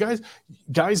majority,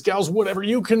 guys, gals, whatever,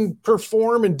 you can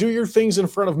perform and do your things in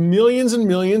front of millions and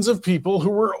millions of people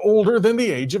who are older than the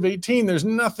age of 18. There's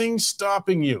nothing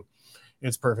stopping you.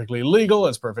 It's perfectly legal.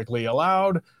 It's perfectly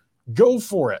allowed. Go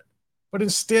for it. But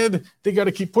instead, they got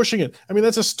to keep pushing it.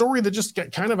 That's a story that just I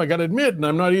got to admit, and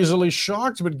I'm not easily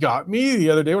shocked, but got me the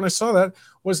other day when I saw that,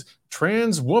 was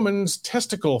trans woman's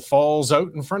testicle falls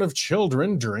out in front of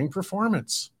children during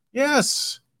performance.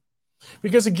 Yes.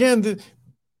 Because again,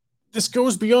 this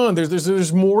goes beyond.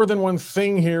 There's more than one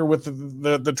thing here with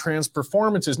the trans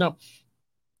performances. Now,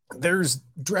 there's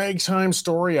drag time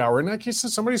story hour. In that case,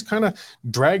 somebody's kind of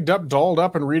dragged up, dolled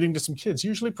up, and reading to some kids,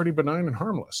 usually pretty benign and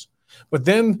harmless. But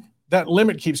then that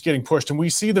limit keeps getting pushed, and we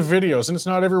see the videos, and it's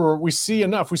not everywhere. We see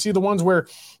enough. We see the ones where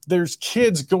there's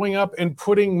kids going up and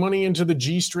putting money into the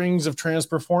G-strings of trans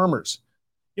performers.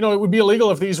 It would be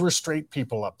illegal if these were straight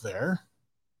people up there.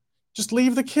 Just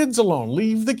leave the kids alone.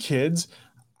 Leave the kids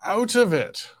out of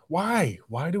it. Why?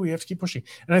 Why do we have to keep pushing?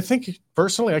 And I think,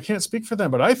 personally, I can't speak for them,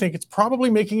 but I think it's probably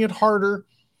making it harder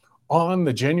on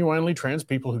the genuinely trans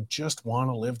people who just want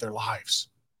to live their lives.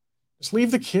 Just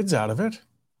leave the kids out of it.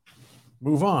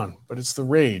 Move on. But it's the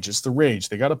rage. It's the rage.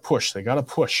 They got to push. They got to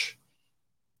push.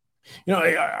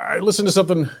 I listened to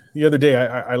something the other day.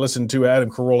 I listened to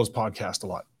Adam Carolla's podcast a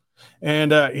lot.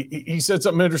 And he said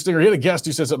something interesting, or he had a guest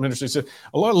who said something interesting. He said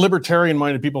a lot of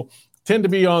libertarian-minded people tend to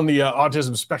be on the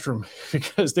autism spectrum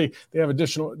because they have a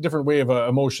different way of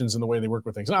emotions in the way they work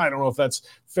with things. And I don't know if that's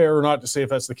fair or not to say if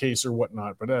that's the case or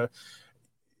whatnot. But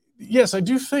yes, I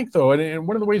do think, though, and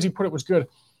one of the ways he put it was good,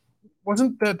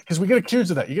 wasn't that because we get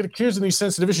accused of that. You get accused of these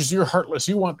sensitive issues. You're heartless.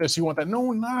 You want this. You want that.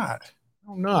 No, not.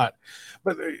 No, not.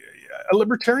 But a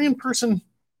libertarian person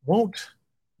won't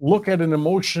look at an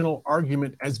emotional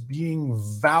argument as being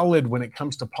valid when it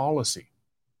comes to policy.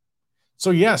 So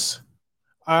yes,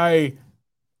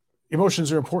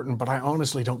 emotions are important, but I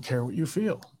honestly don't care what you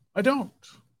feel. I don't.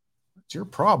 It's your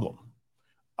problem.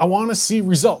 I want to see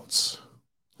results.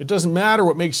 It doesn't matter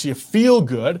what makes you feel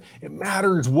good. It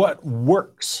matters what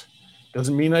works.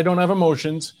 Doesn't mean I don't have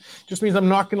emotions. Just means I'm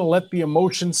not going to let the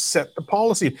emotions set the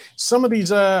policy. Some of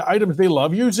these items they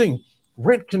love using.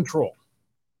 Rent control.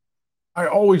 I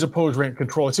always oppose rent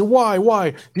control. I say, why?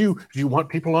 Why? Do you want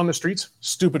people on the streets?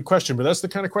 Stupid question, but that's the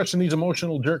kind of question these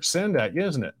emotional jerks send at you,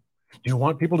 isn't it? Do you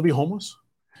want people to be homeless?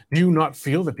 Do you not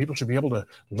feel that people should be able to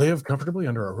live comfortably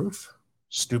under a roof?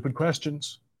 Stupid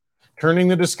questions. Turning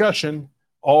the discussion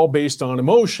all based on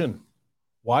emotion.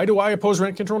 Why do I oppose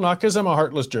rent control? Not because I'm a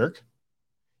heartless jerk.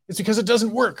 It's because it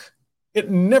doesn't work. It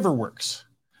never works.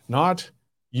 Not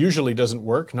usually doesn't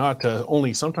work, not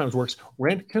only sometimes works.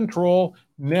 Rent control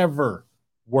never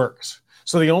works.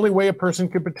 So the only way a person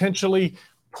could potentially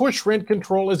push rent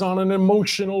control is on an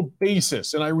emotional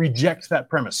basis, and I reject that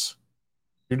premise.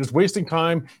 You're just wasting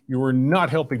time. You are not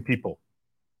helping people.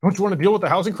 Don't you want to deal with the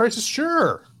housing crisis?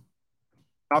 Sure.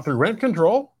 Not through rent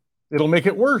control. It'll make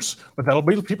it worse, but that'll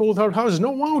be people without houses.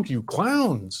 No, won't you?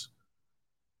 Clowns.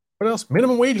 What else?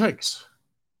 Minimum wage hikes.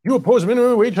 You oppose a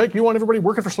minimum wage hike? You want everybody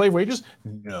working for slave wages?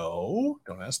 No,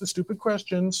 don't ask the stupid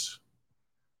questions.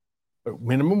 But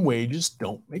minimum wages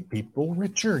don't make people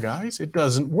richer, guys. It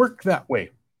doesn't work that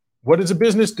way. What does a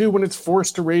business do when it's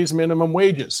forced to raise minimum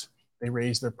wages? They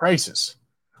raise their prices.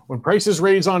 When prices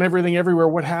raise on everything everywhere,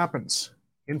 what happens?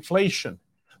 Inflation.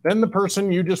 Then the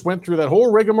person you just went through that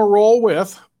whole rigmarole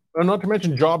with, not to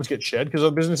mention jobs get shed because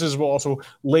the businesses will also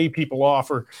lay people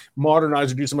off or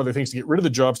modernize or do some other things to get rid of the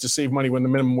jobs to save money when the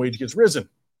minimum wage gets risen.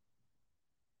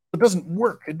 It doesn't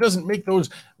work. It doesn't make those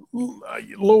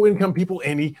low-income people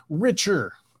any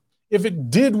richer. If it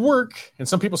did work, and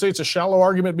some people say it's a shallow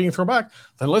argument being thrown back,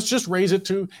 then let's just raise it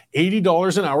to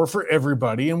 $80 an hour for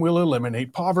everybody and we'll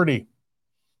eliminate poverty.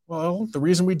 Well, the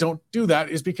reason we don't do that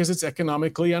is because it's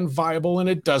economically unviable and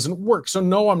it doesn't work. So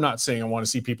no, I'm not saying I want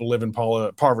to see people live in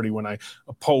poverty when I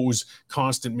oppose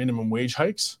constant minimum wage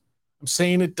hikes. I'm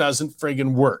saying it doesn't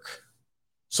friggin' work.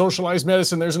 Socialized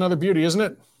medicine, there's another beauty, isn't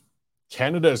it?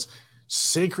 Canada's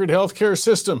sacred healthcare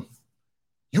system.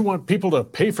 You want people to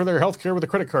pay for their healthcare with a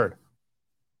credit card.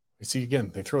 You see,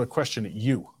 again, they throw a question at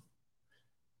you.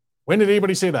 When did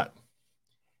anybody say that?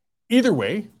 Either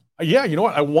way, yeah, you know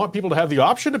what? I want people to have the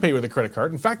option to pay with a credit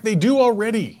card. In fact, they do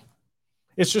already.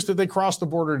 It's just that they cross the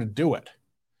border to do it.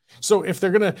 So if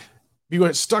they're going to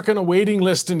be stuck on a waiting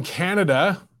list in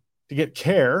Canada to get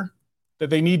care that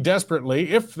they need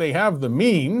desperately, if they have the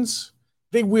means,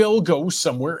 they will go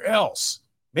somewhere else.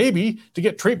 Maybe to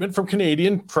get treatment from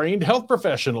Canadian trained health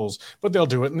professionals, but they'll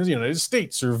do it in the United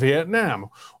States or Vietnam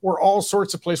or all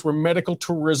sorts of places where medical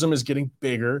tourism is getting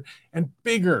bigger and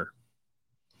bigger.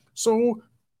 So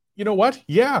you know what?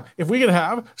 Yeah, if we could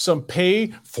have some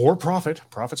pay for profit.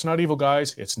 Profit's not evil,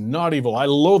 guys. It's not evil. I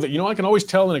loathe it. You know, I can always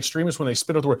tell an extremist when they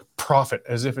spit out the word profit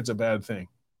as if it's a bad thing.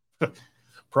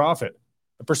 Profit.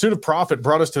 The pursuit of profit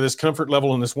brought us to this comfort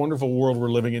level in this wonderful world we're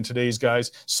living in today's,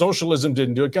 guys. Socialism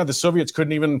didn't do it. God, the Soviets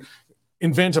couldn't even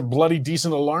invent a bloody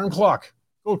decent alarm clock.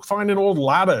 Go find an old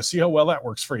Lada. See how well that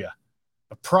works for you.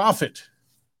 The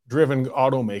profit-driven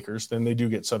automakers, then they do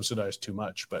get subsidized too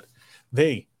much, but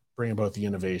they bring about the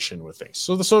innovation with things.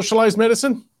 So the socialized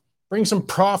medicine, bring some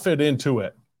profit into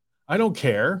it. I don't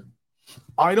care.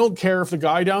 I don't care if the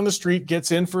guy down the street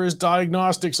gets in for his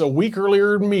diagnostics a week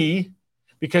earlier than me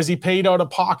because he paid out of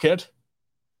pocket,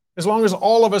 as long as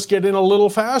all of us get in a little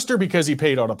faster because he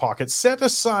paid out of pocket. Set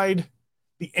aside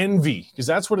the envy, because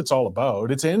that's what it's all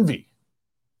about. It's envy.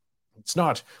 It's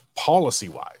not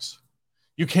policy-wise.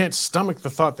 You can't stomach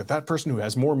the thought that that person who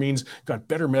has more means got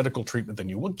better medical treatment than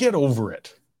you. Well, get over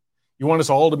it. You want us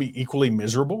all to be equally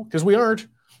miserable? Because we aren't.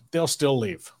 They'll still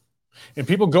leave. And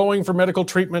people going for medical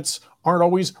treatments aren't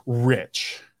always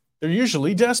rich. They're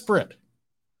usually desperate.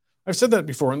 I've said that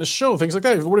before on this show, things like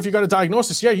that. What if you got a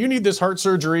diagnosis? Yeah, you need this heart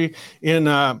surgery in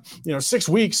 6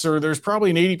 weeks, or there's probably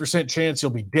an 80% chance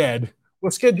you'll be dead.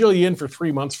 We'll schedule you in for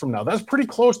 3 months from now. That's pretty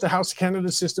close to how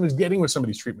Canada's system is getting with some of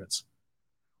these treatments.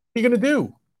 What are you going to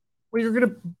do? Well, you're not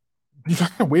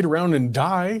going to wait around and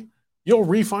die. You'll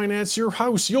refinance your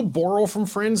house. You'll borrow from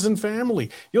friends and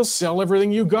family. You'll sell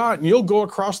everything you got, and you'll go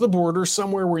across the border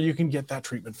somewhere where you can get that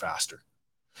treatment faster.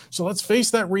 So let's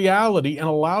face that reality and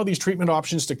allow these treatment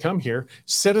options to come here.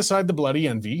 Set aside the bloody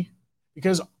envy,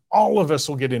 because all of us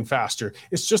will get in faster.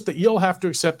 It's just that you'll have to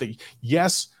accept that,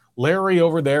 yes, Larry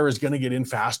over there is going to get in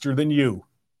faster than you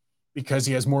because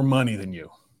he has more money than you.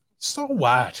 So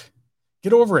what?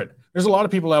 Get over it. There's a lot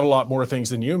of people that have a lot more things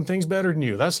than you and things better than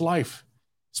you. That's life.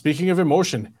 Speaking of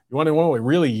emotion, you want to know a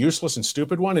really useless and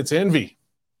stupid one? It's envy.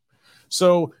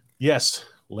 So, yes,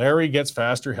 Larry gets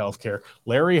faster healthcare.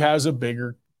 Larry has a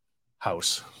bigger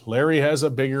house. Larry has a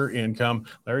bigger income.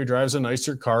 Larry drives a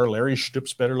nicer car. Larry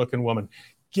stoops better looking woman.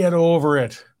 Get over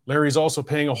it. Larry's also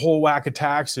paying a whole whack of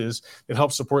taxes that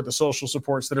help support the social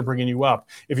supports that are bringing you up.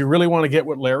 If you really want to get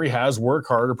what Larry has, work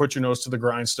hard or put your nose to the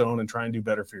grindstone and try and do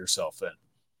better for yourself then.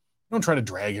 Don't try to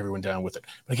drag everyone down with it.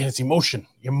 But again, it's emotion.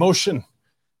 Emotion.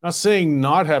 I'm not saying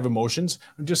not have emotions.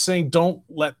 I'm just saying don't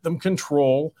let them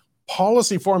control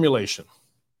policy formulation.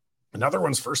 Another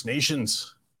one's First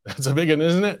Nations. That's a big one,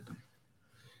 isn't it?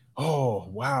 Oh,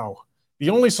 wow. The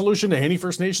only solution to any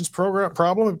First Nations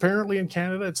problem, apparently in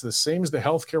Canada, it's the same as the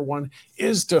healthcare one,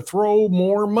 is to throw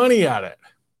more money at it.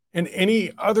 And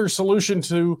any other solution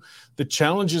to the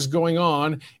challenges going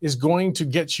on is going to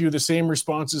get you the same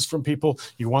responses from people.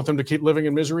 You want them to keep living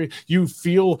in misery. You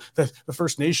feel that the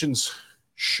First Nations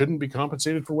shouldn't be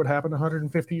compensated for what happened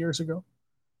 150 years ago.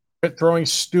 Quit throwing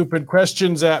stupid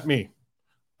questions at me.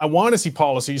 I want to see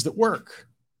policies that work.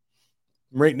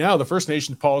 Right now, the First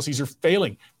Nations policies are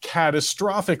failing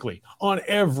catastrophically on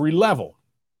every level.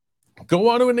 Go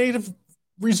on to a native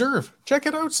reserve. Check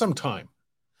it out sometime.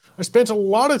 I spent a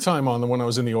lot of time on them when I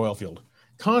was in the oil field,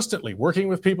 constantly working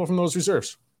with people from those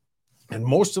reserves. And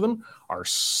most of them are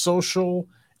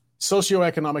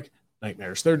socioeconomic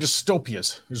nightmares. They're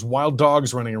dystopias. There's wild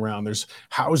dogs running around. There's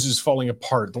houses falling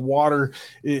apart. The water,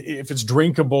 if it's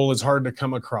drinkable, is hard to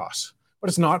come across. But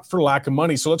it's not for lack of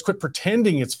money. So let's quit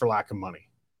pretending it's for lack of money.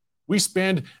 We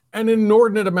spend an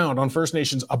inordinate amount on First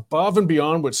Nations above and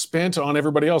beyond what's spent on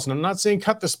everybody else. And I'm not saying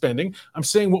cut the spending. I'm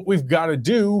saying what we've got to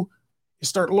do is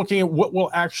start looking at what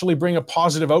will actually bring a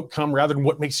positive outcome rather than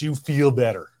what makes you feel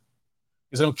better.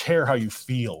 Because I don't care how you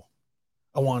feel.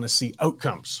 I want to see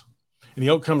outcomes. And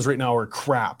the outcomes right now are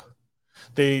crap.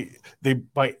 They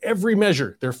by every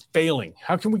measure, they're failing.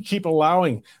 How can we keep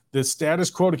allowing the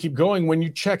status quo to keep going when you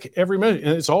check every measure? And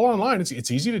it's all online.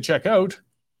 It's easy to check out.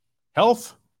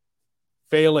 Health,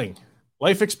 failing.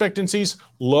 Life expectancies,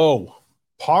 low.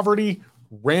 Poverty,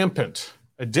 rampant.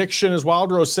 Addiction, as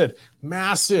Wildrose said,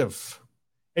 massive.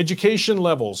 Education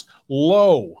levels,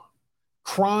 low.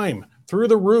 Crime, through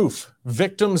the roof.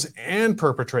 Victims and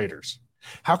perpetrators.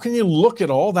 How can you look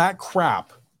at all that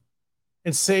crap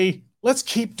and say, let's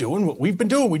keep doing what we've been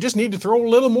doing. We just need to throw a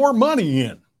little more money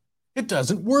in. It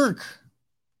doesn't work.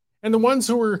 And the ones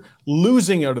who are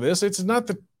losing out of this, it's not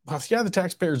the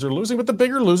taxpayers are losing, but the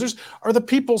bigger losers are the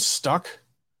people stuck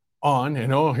on,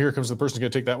 and oh, here comes the person who's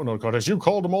going to take that one out of context. You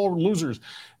called them all losers.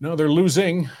 No, they're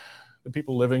losing the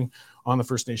people living on the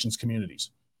First Nations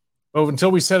communities. But until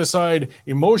we set aside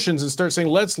emotions and start saying,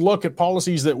 let's look at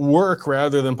policies that work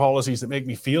rather than policies that make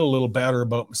me feel a little better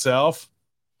about myself,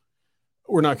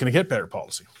 we're not going to get better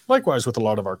policy. Likewise with a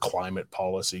lot of our climate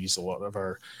policies, a lot of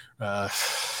our,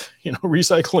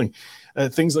 recycling,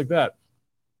 things like that.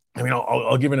 I mean,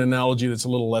 I'll give an analogy that's a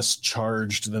little less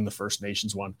charged than the First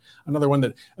Nations one. Another one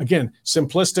that, again,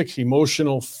 simplistic,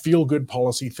 emotional, feel-good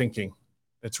policy thinking.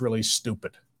 That's really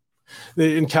stupid.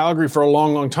 In Calgary for a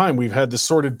long, long time, we've had the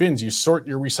sorted bins. You sort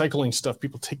your recycling stuff.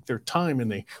 People take their time and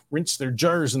they rinse their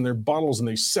jars and their bottles and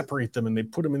they separate them and they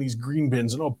put them in these green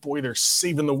bins. And oh boy, they're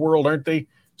saving the world, aren't they?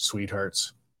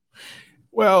 Sweethearts.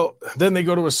 Well, then they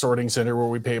go to a sorting center where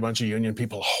we pay a bunch of union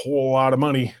people a whole lot of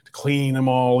money to clean them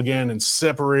all again and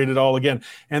separate it all again.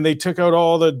 And they took out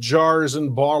all the jars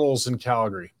and bottles in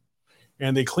Calgary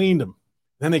and they cleaned them.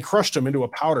 Then they crushed them into a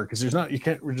powder because you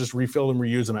can't just refill them,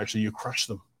 reuse them. Actually, you crush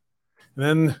them. And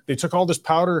then they took all this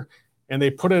powder and they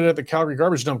put it at the Calgary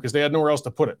garbage dump because they had nowhere else to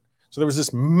put it. So there was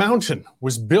this mountain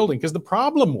was building because the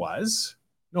problem was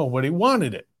nobody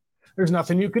wanted it. There's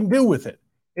nothing you can do with it.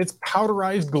 It's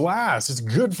powderized glass. It's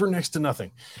good for next to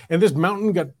nothing. And this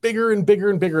mountain got bigger and bigger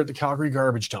and bigger at the Calgary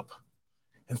garbage dump.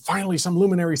 And finally, some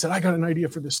luminary said, I got an idea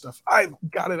for this stuff. I've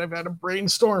got it. I've had a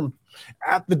brainstorm.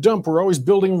 At the dump, we're always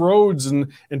building roads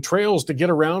and trails to get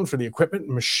around for the equipment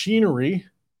and machinery.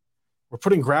 We're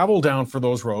putting gravel down for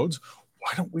those roads.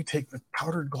 Why don't we take the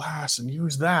powdered glass and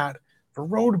use that for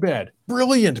roadbed?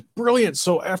 Brilliant, brilliant.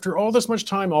 So after all this much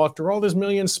time, after all this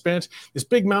millions spent, this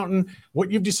big mountain,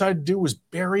 what you've decided to do was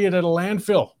bury it at a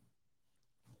landfill.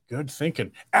 Good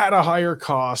thinking. At a higher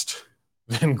cost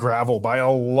than gravel by a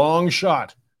long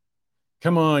shot.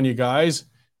 Come on, you guys.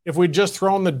 If we'd just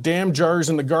thrown the damn jars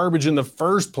in the garbage in the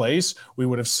first place, we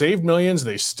would have saved millions.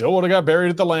 They still would have got buried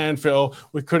at the landfill.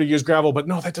 We could have used gravel, but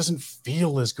no, that doesn't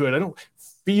feel as good. I don't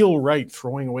feel right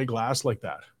throwing away glass like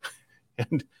that.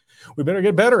 And we better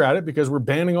get better at it because we're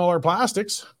banning all our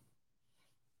plastics.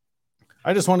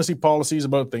 I just want to see policies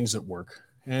about things that work.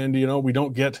 And, we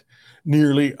don't get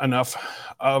nearly enough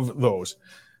of those.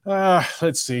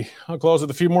 Let's see. I'll close with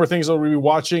a few more things I'll be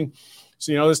watching.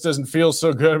 So, this doesn't feel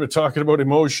so good, but talking about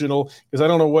emotional, because I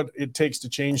don't know what it takes to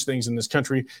change things in this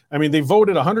country. I mean, they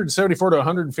voted 174 to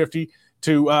 150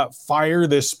 to fire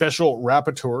this special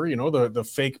rapporteur, the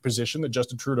fake position that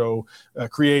Justin Trudeau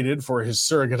created for his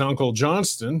surrogate uncle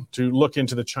Johnston to look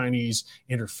into the Chinese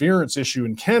interference issue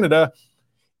in Canada.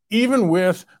 Even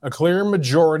with a clear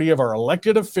majority of our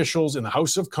elected officials in the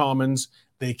House of Commons,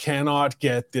 they cannot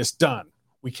get this done.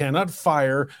 We cannot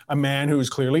fire a man who is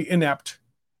clearly inept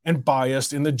and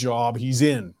biased in the job he's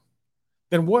in.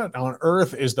 Then what on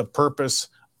earth is the purpose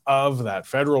of that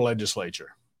federal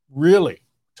legislature? Really?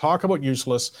 Talk about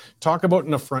useless. Talk about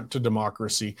an affront to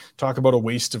democracy. Talk about a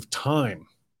waste of time.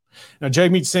 Now,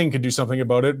 Jagmeet Singh could do something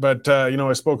about it, but,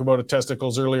 I spoke about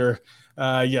testicles earlier.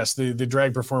 Yes, the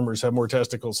drag performers have more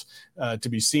testicles to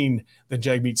be seen than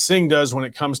Jagmeet Singh does when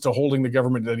it comes to holding the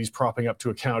government that he's propping up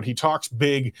to account. He talks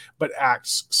big, but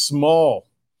acts small.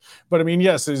 But I mean,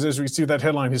 yes, as we see that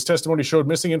headline, his testimony showed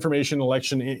missing information,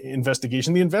 election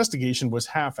investigation. The investigation was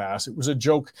half-assed. It was a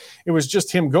joke. It was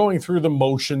just him going through the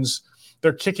motions.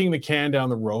 They're kicking the can down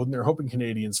the road, and they're hoping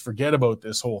Canadians forget about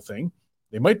this whole thing.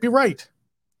 They might be right.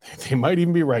 They might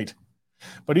even be right.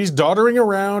 But he's doddering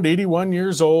around, 81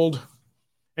 years old.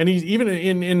 And he's even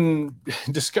in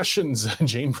discussions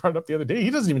Jane brought up the other day, he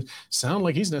doesn't even sound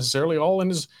like he's necessarily all in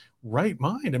his right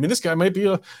mind. I mean, this guy might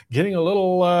be getting a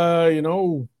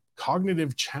little,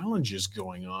 cognitive challenges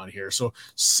going on here. So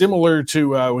similar to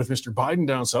with Mr. Biden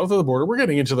down south of the border, we're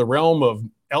getting into the realm of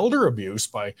elder abuse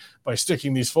by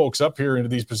sticking these folks up here into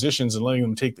these positions and letting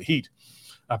them take the heat.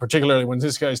 Particularly when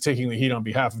this guy's taking the heat on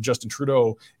behalf of Justin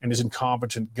Trudeau and his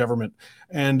incompetent government.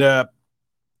 And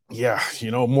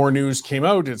more news came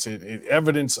out. It's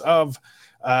evidence of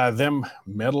them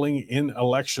meddling in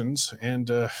elections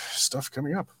and stuff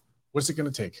coming up. What's it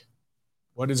going to take?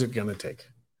 What is it going to take?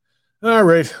 All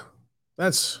right.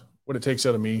 That's what it takes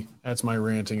out of me. That's my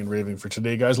ranting and raving for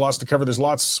today, guys. Lots to cover. There's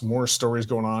lots more stories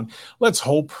going on. Let's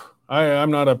hope.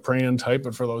 I'm not a praying type,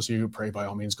 but for those of you who pray, by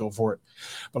all means, go for it.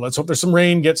 But let's hope there's some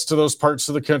rain gets to those parts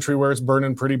of the country where it's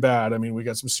burning pretty bad. I mean, we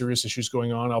got some serious issues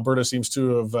going on. Alberta seems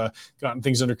to have gotten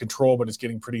things under control, but it's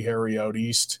getting pretty hairy out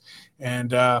east.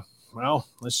 And,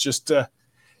 let's just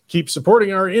keep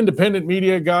supporting our independent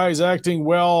media guys acting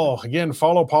well. Again,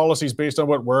 follow policies based on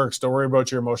what works. Don't worry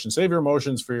about your emotions. Save your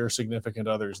emotions for your significant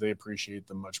others. They appreciate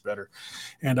them much better.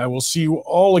 And I will see you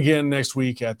all again next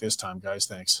week at this time, guys.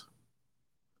 Thanks.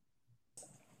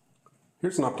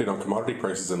 Here's an update on commodity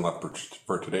prices in Lethbridge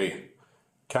for today.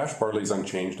 Cash barley is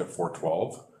unchanged at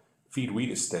 $4.12, feed wheat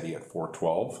is steady at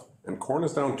 $4.12, and corn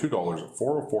is down $2 at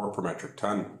 $4.04 per metric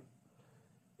ton.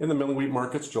 In the milling wheat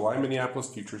markets, July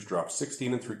Minneapolis futures dropped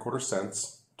 16 3/4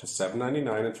 cents to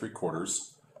 7.99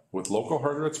 3/4, with local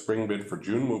hardwood spring bid for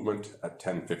June movement at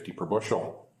 $10.50 per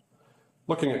bushel.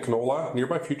 Looking at canola,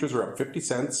 nearby futures are up 50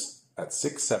 cents at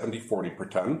 $6.70.40 per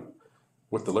ton,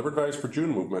 with delivered values for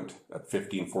June movement at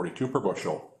 $15.42 per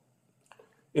bushel.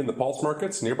 In the pulse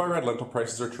markets, nearby red lentil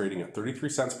prices are trading at 33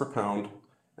 cents per pound,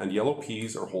 and yellow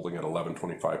peas are holding at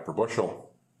 $11.25 per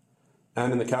bushel.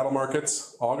 And in the cattle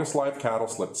markets, August live cattle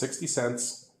slipped 60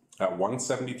 cents at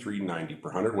 $173.90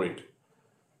 per hundredweight.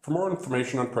 For more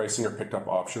information on pricing or picked up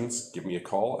options, give me a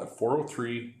call at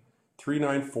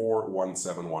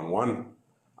 403-394-1711.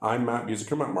 I'm Matt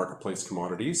Musicum at Marketplace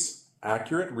Commodities.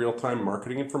 Accurate real-time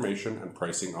marketing information and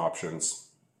pricing options.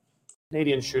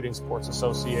 Canadian Shooting Sports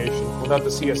Association. Without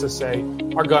the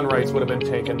CSSA, our gun rights would have been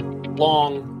taken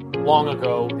long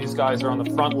ago. These guys are on the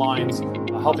front lines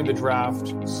helping to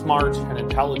draft smart and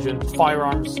intelligent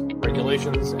firearms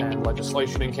regulations and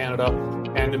legislation in Canada,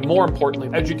 and more importantly,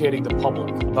 educating the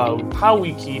public about how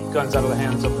we keep guns out of the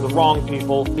hands of the wrong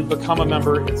people. To become a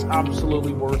member, it's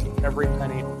absolutely worth every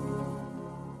penny.